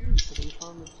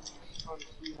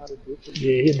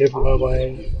 Yeah, he a different level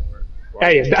ass.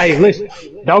 Hey, listen.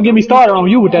 Don't get me started on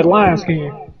you with that lion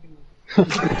skin.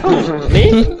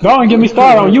 Me? Don't get me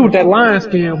started on you with that lion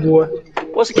skin, boy.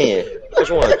 What skin?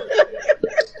 Which one?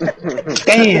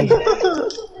 Skin.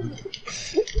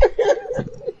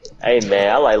 Hey,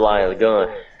 man, I like Lion's gun.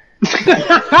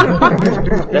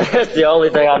 That's the only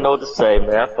thing I know to say,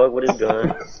 man. I fuck with his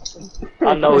gun.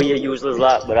 I know he a useless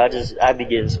lot, but I be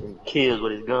getting some kills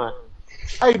with his gun.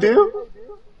 Hey, dude.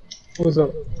 What's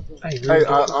up? Hey,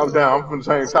 I'm down. I'm from the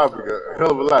same topic. A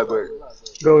hell of a lot, but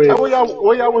go ahead. Hey,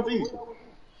 where y'all went to eat?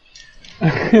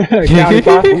 County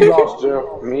Park. We lost, Jeff.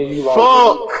 Me and you lost.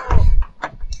 Fuck.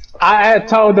 I had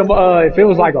told them if it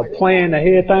was like a plan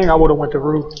ahead thing, I would have went to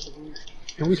Roof.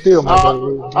 And we still might go to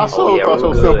Roof. I thought your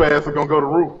simple ass was gonna go to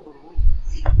Roof.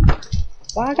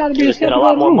 Why I gotta be a simple a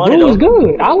lot more Roof? money, Roof is though.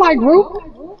 good. I like Roof.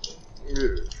 Yeah.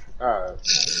 Alright.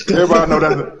 Everybody know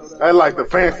that's like the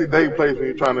fancy date place when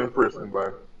you're trying to impress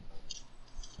somebody.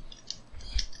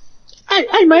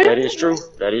 Hey, man. That is true.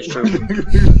 That is true.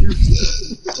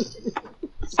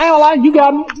 I ain't gonna lie, you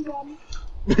got me.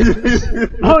 I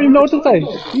don't even know what to say.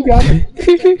 You got me.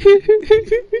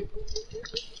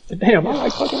 Damn, I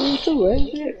like fucking Roof too, eh?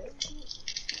 Shit.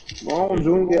 Mom,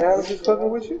 Junior Alex is fucking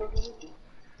with you?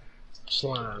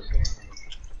 Slime.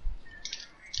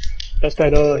 That's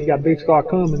that, he got Big Scar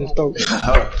cum in his throat.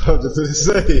 I was just gonna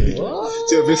say.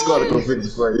 Tell Big Scar to go fix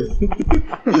it for you.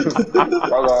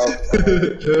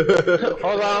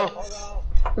 Hold on.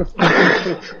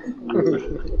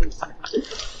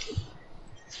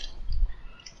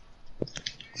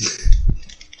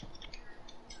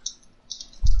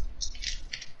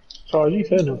 Charles, you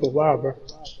said that for a while, bro.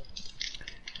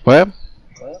 What?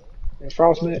 And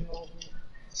Frostnet.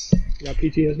 You got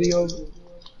PTSD over?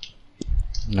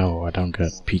 No, I don't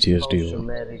got PTSD.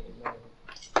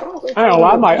 I don't know,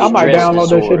 I might download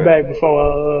that shit back before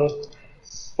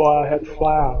I have to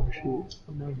fly out and shit.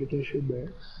 I'm gonna get this shit back.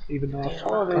 Even though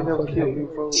Oh, they never killed me,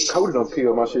 folks. Cody done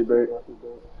peeled my shit back.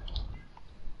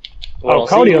 Oh,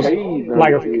 Cody,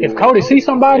 like if Cody sees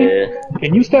somebody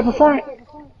and you step in front,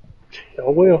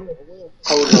 oh well.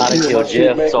 I done killed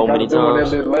Jeff so many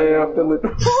times. That's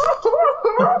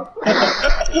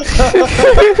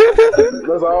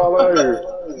all I heard.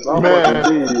 Man,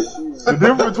 the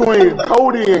difference between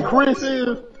Cody and Chris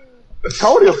is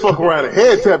Cody will fuck around and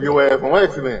head tap your ass on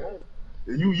accident.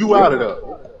 You out of there.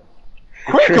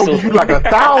 Chris gonna give you like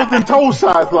 1,000 toe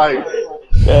shots, like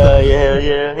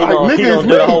Yeah. He gonna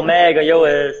do the whole mag on your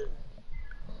ass.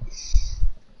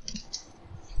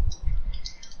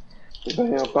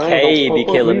 K be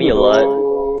killing me a lot.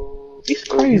 It's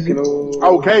crazy.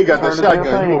 Okay, got that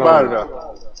shotgun. You about it now.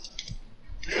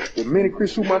 The minute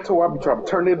Chris shoot my toe, I be trying to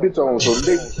turn that bitch on. So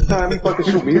the next time he fucking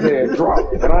shoot me, his ass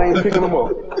drop, and I ain't picking him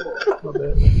up.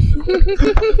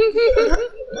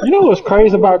 You know what's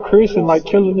crazy about Chris and like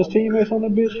killing his teammates on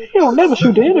that bitch? He don't never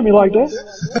shoot the enemy like that.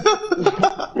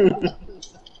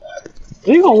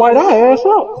 He gonna light our ass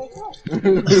up.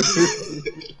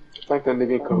 Think that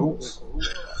nigga in cahoots.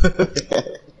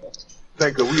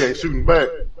 Think that we ain't shooting back.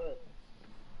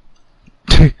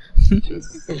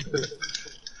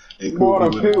 Boy, I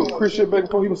peeled Chris shit back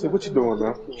before he was say, "What you doing,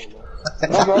 man?"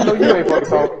 I know you ain't fucking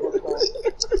talking.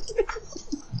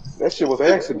 That shit was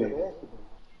an accident.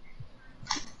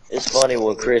 It's funny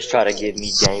when Chris try to give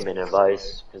me gaming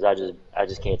advice because I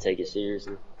just can't take it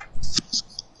seriously.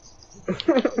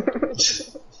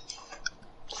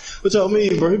 What y'all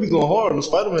mean, bro? He be going hard on the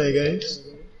Spider-Man games.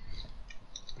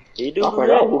 He do. I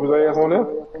think I'll whoop his ass on there.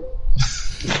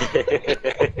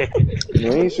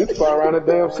 You ain't shit far around the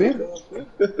damn city.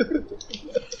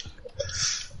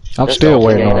 I'm still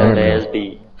waiting on him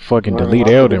to fucking delete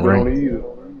Elden Ring.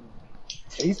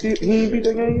 He ain't beat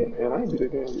that game yet, and I ain't beat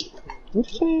that game yet. What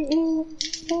you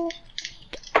saying?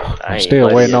 I'm still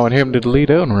waiting on him to delete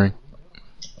Elden Ring.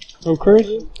 Oh, Chris?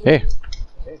 Yeah.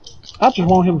 I just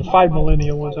want him to fight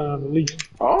Millennium one time at least.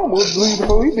 I almost deleted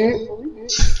before he did.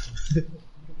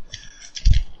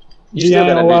 You still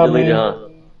gotta be deleted,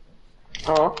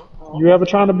 huh? You ever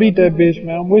trying to beat that bitch,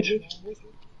 man? I'm with you.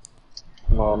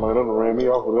 Nah, man, that ran me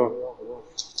off of them.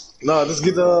 Nah, just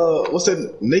get what's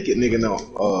that naked nigga now?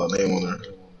 Name on there.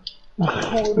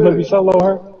 Let me solo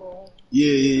her.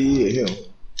 Yeah, him.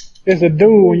 It's a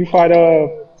dude when you fight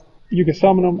you can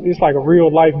summon him. It's like a real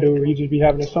life dude. He just be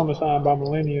having a summon sign by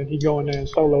Millennium. He go in there and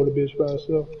solo the bitch by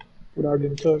himself without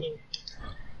getting touched.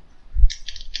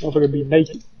 Don't forget to be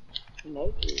naked.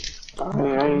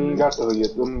 I ain't got to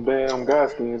yet. Them damn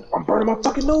guys skins. I'm burning my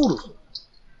fucking noodles.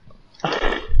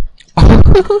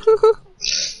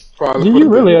 You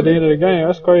really at the end of the game.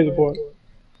 That's crazy, boy.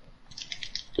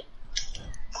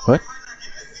 What?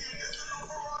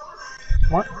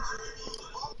 What?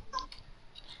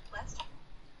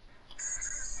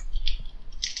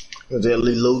 Was that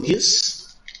Lee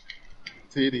Lucas?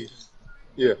 TD.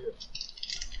 Yeah.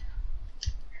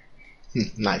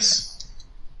 Nice.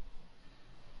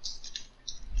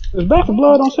 Is Back for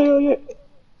Blood on sale yet?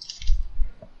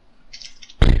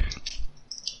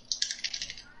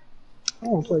 I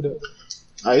want to play that.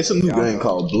 It's a new game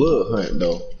called Blood Hunt,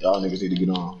 though. Y'all niggas need to get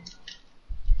on.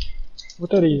 What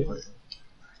that is?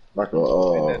 Like a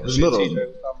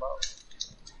little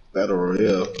battle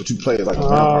royale, but you play it like a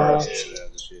vampire.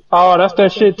 Oh, that's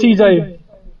that shit TJ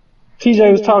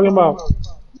was talking about.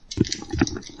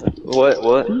 What?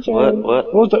 What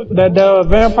was that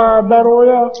vampire battle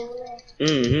royale?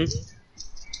 Mm-hmm.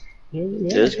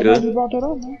 Yeah, it's good. About that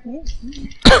up, man.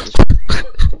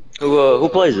 Who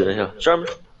plays it? Yeah, Sherman.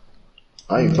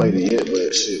 I ain't played it yet,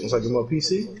 but shit, once I get my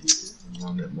PC, I'm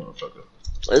on that motherfucker.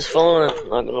 It's fun.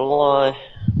 Not gonna lie,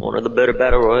 one of the better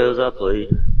battle royals I played.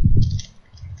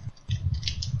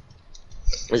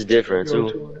 It's different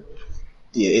too.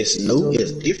 Yeah, it's new.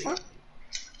 It's different.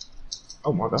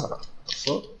 Oh my god, what the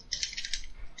fuck?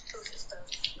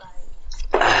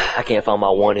 I can't find my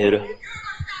one hitter.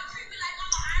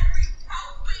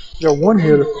 Yo, one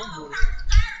hitter.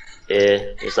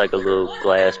 Yeah, it's like a little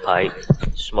glass pipe.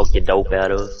 Smoke your dope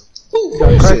out of. Who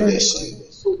said that shit?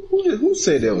 Who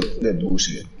said that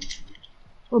bullshit?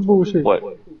 What bullshit? What?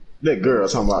 That girl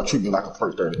talking about treat me like a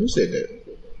perk 30. Who said that?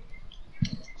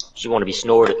 She want to be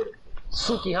snorted.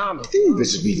 Suki Hama. These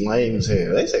bitches be lame as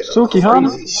hell. They say Suki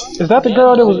Hama? Is that the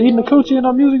girl that was eating the coochie in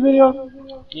our music video?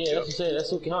 Yeah, that's what I said. That's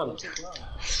Suki Hama.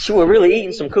 She was really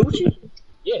eating some coochie?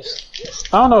 Yes.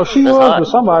 I don't know if she was, but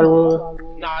somebody was.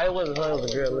 Nah, it wasn't her. It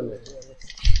was a girl in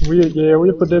there.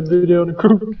 We put that video in the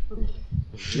group.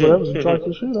 Well, that was some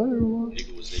toxic shit. I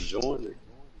Nigga was enjoying it.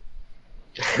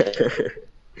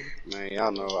 Man,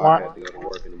 y'all know I had to go to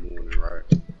work in the morning, right?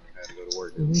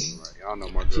 Y'all know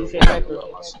my girl.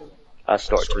 I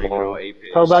start tomorrow.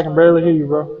 Go back and barely hear you,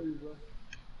 bro.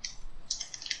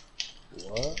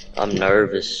 What? I'm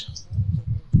nervous.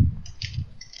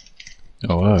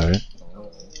 Oh, alright.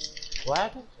 What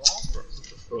happened?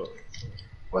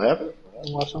 What happened?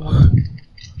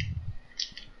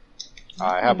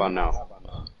 Alright, how about now?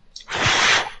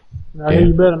 I hear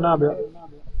you better now, Bill.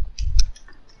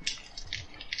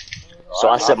 So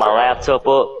I set my laptop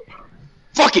up.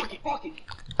 Fuck it!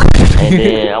 And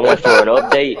then I went for an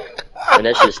update. And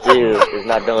that shit still is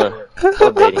not done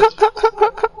updating.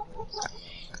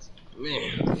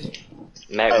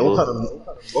 Hey,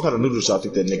 what kind of noodles y'all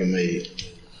think that nigga made?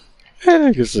 That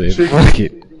nigga said, fuck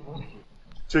it.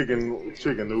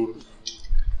 Chicken noodles.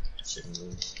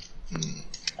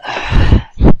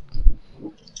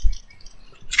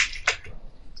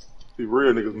 See,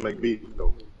 real niggas make beef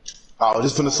though. I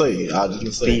was just finna say.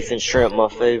 Beef and shrimp, my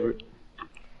favorite.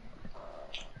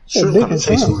 Shrimp kind of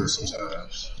tastes weird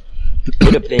sometimes.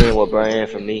 It depends what brand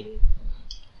for me.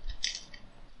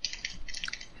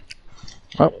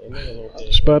 Oh,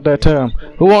 it's about that time.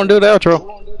 Who wanna do the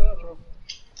outro?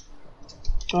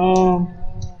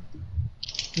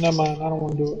 Never mind. I don't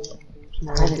want to do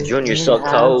it. Junior suck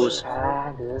toes.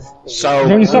 So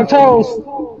Junior suck toes.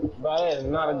 Bro, that is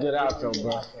not a good outro,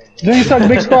 bro. Junior suck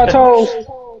big squat toes.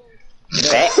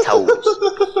 Fat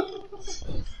toes.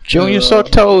 Junior suck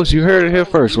toes. You heard it here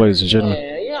first, ladies and gentlemen.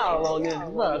 Man, y'all on this,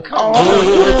 bro. Come Oh,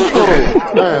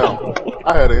 on. Damn.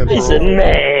 I had an intro. He said,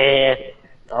 man.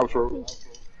 Outro.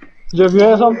 Jeff, you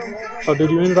had something? Oh,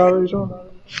 did you end it already, Sean?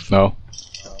 No.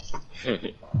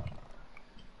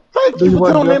 Thank you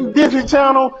for tuning in to Disney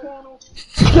Channel.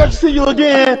 Catch to see you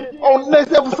again on the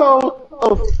next episode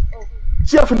of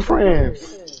Jeff and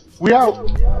Friends. We out.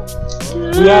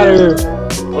 We out of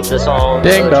here. What's the song?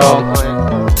 Ding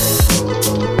dong.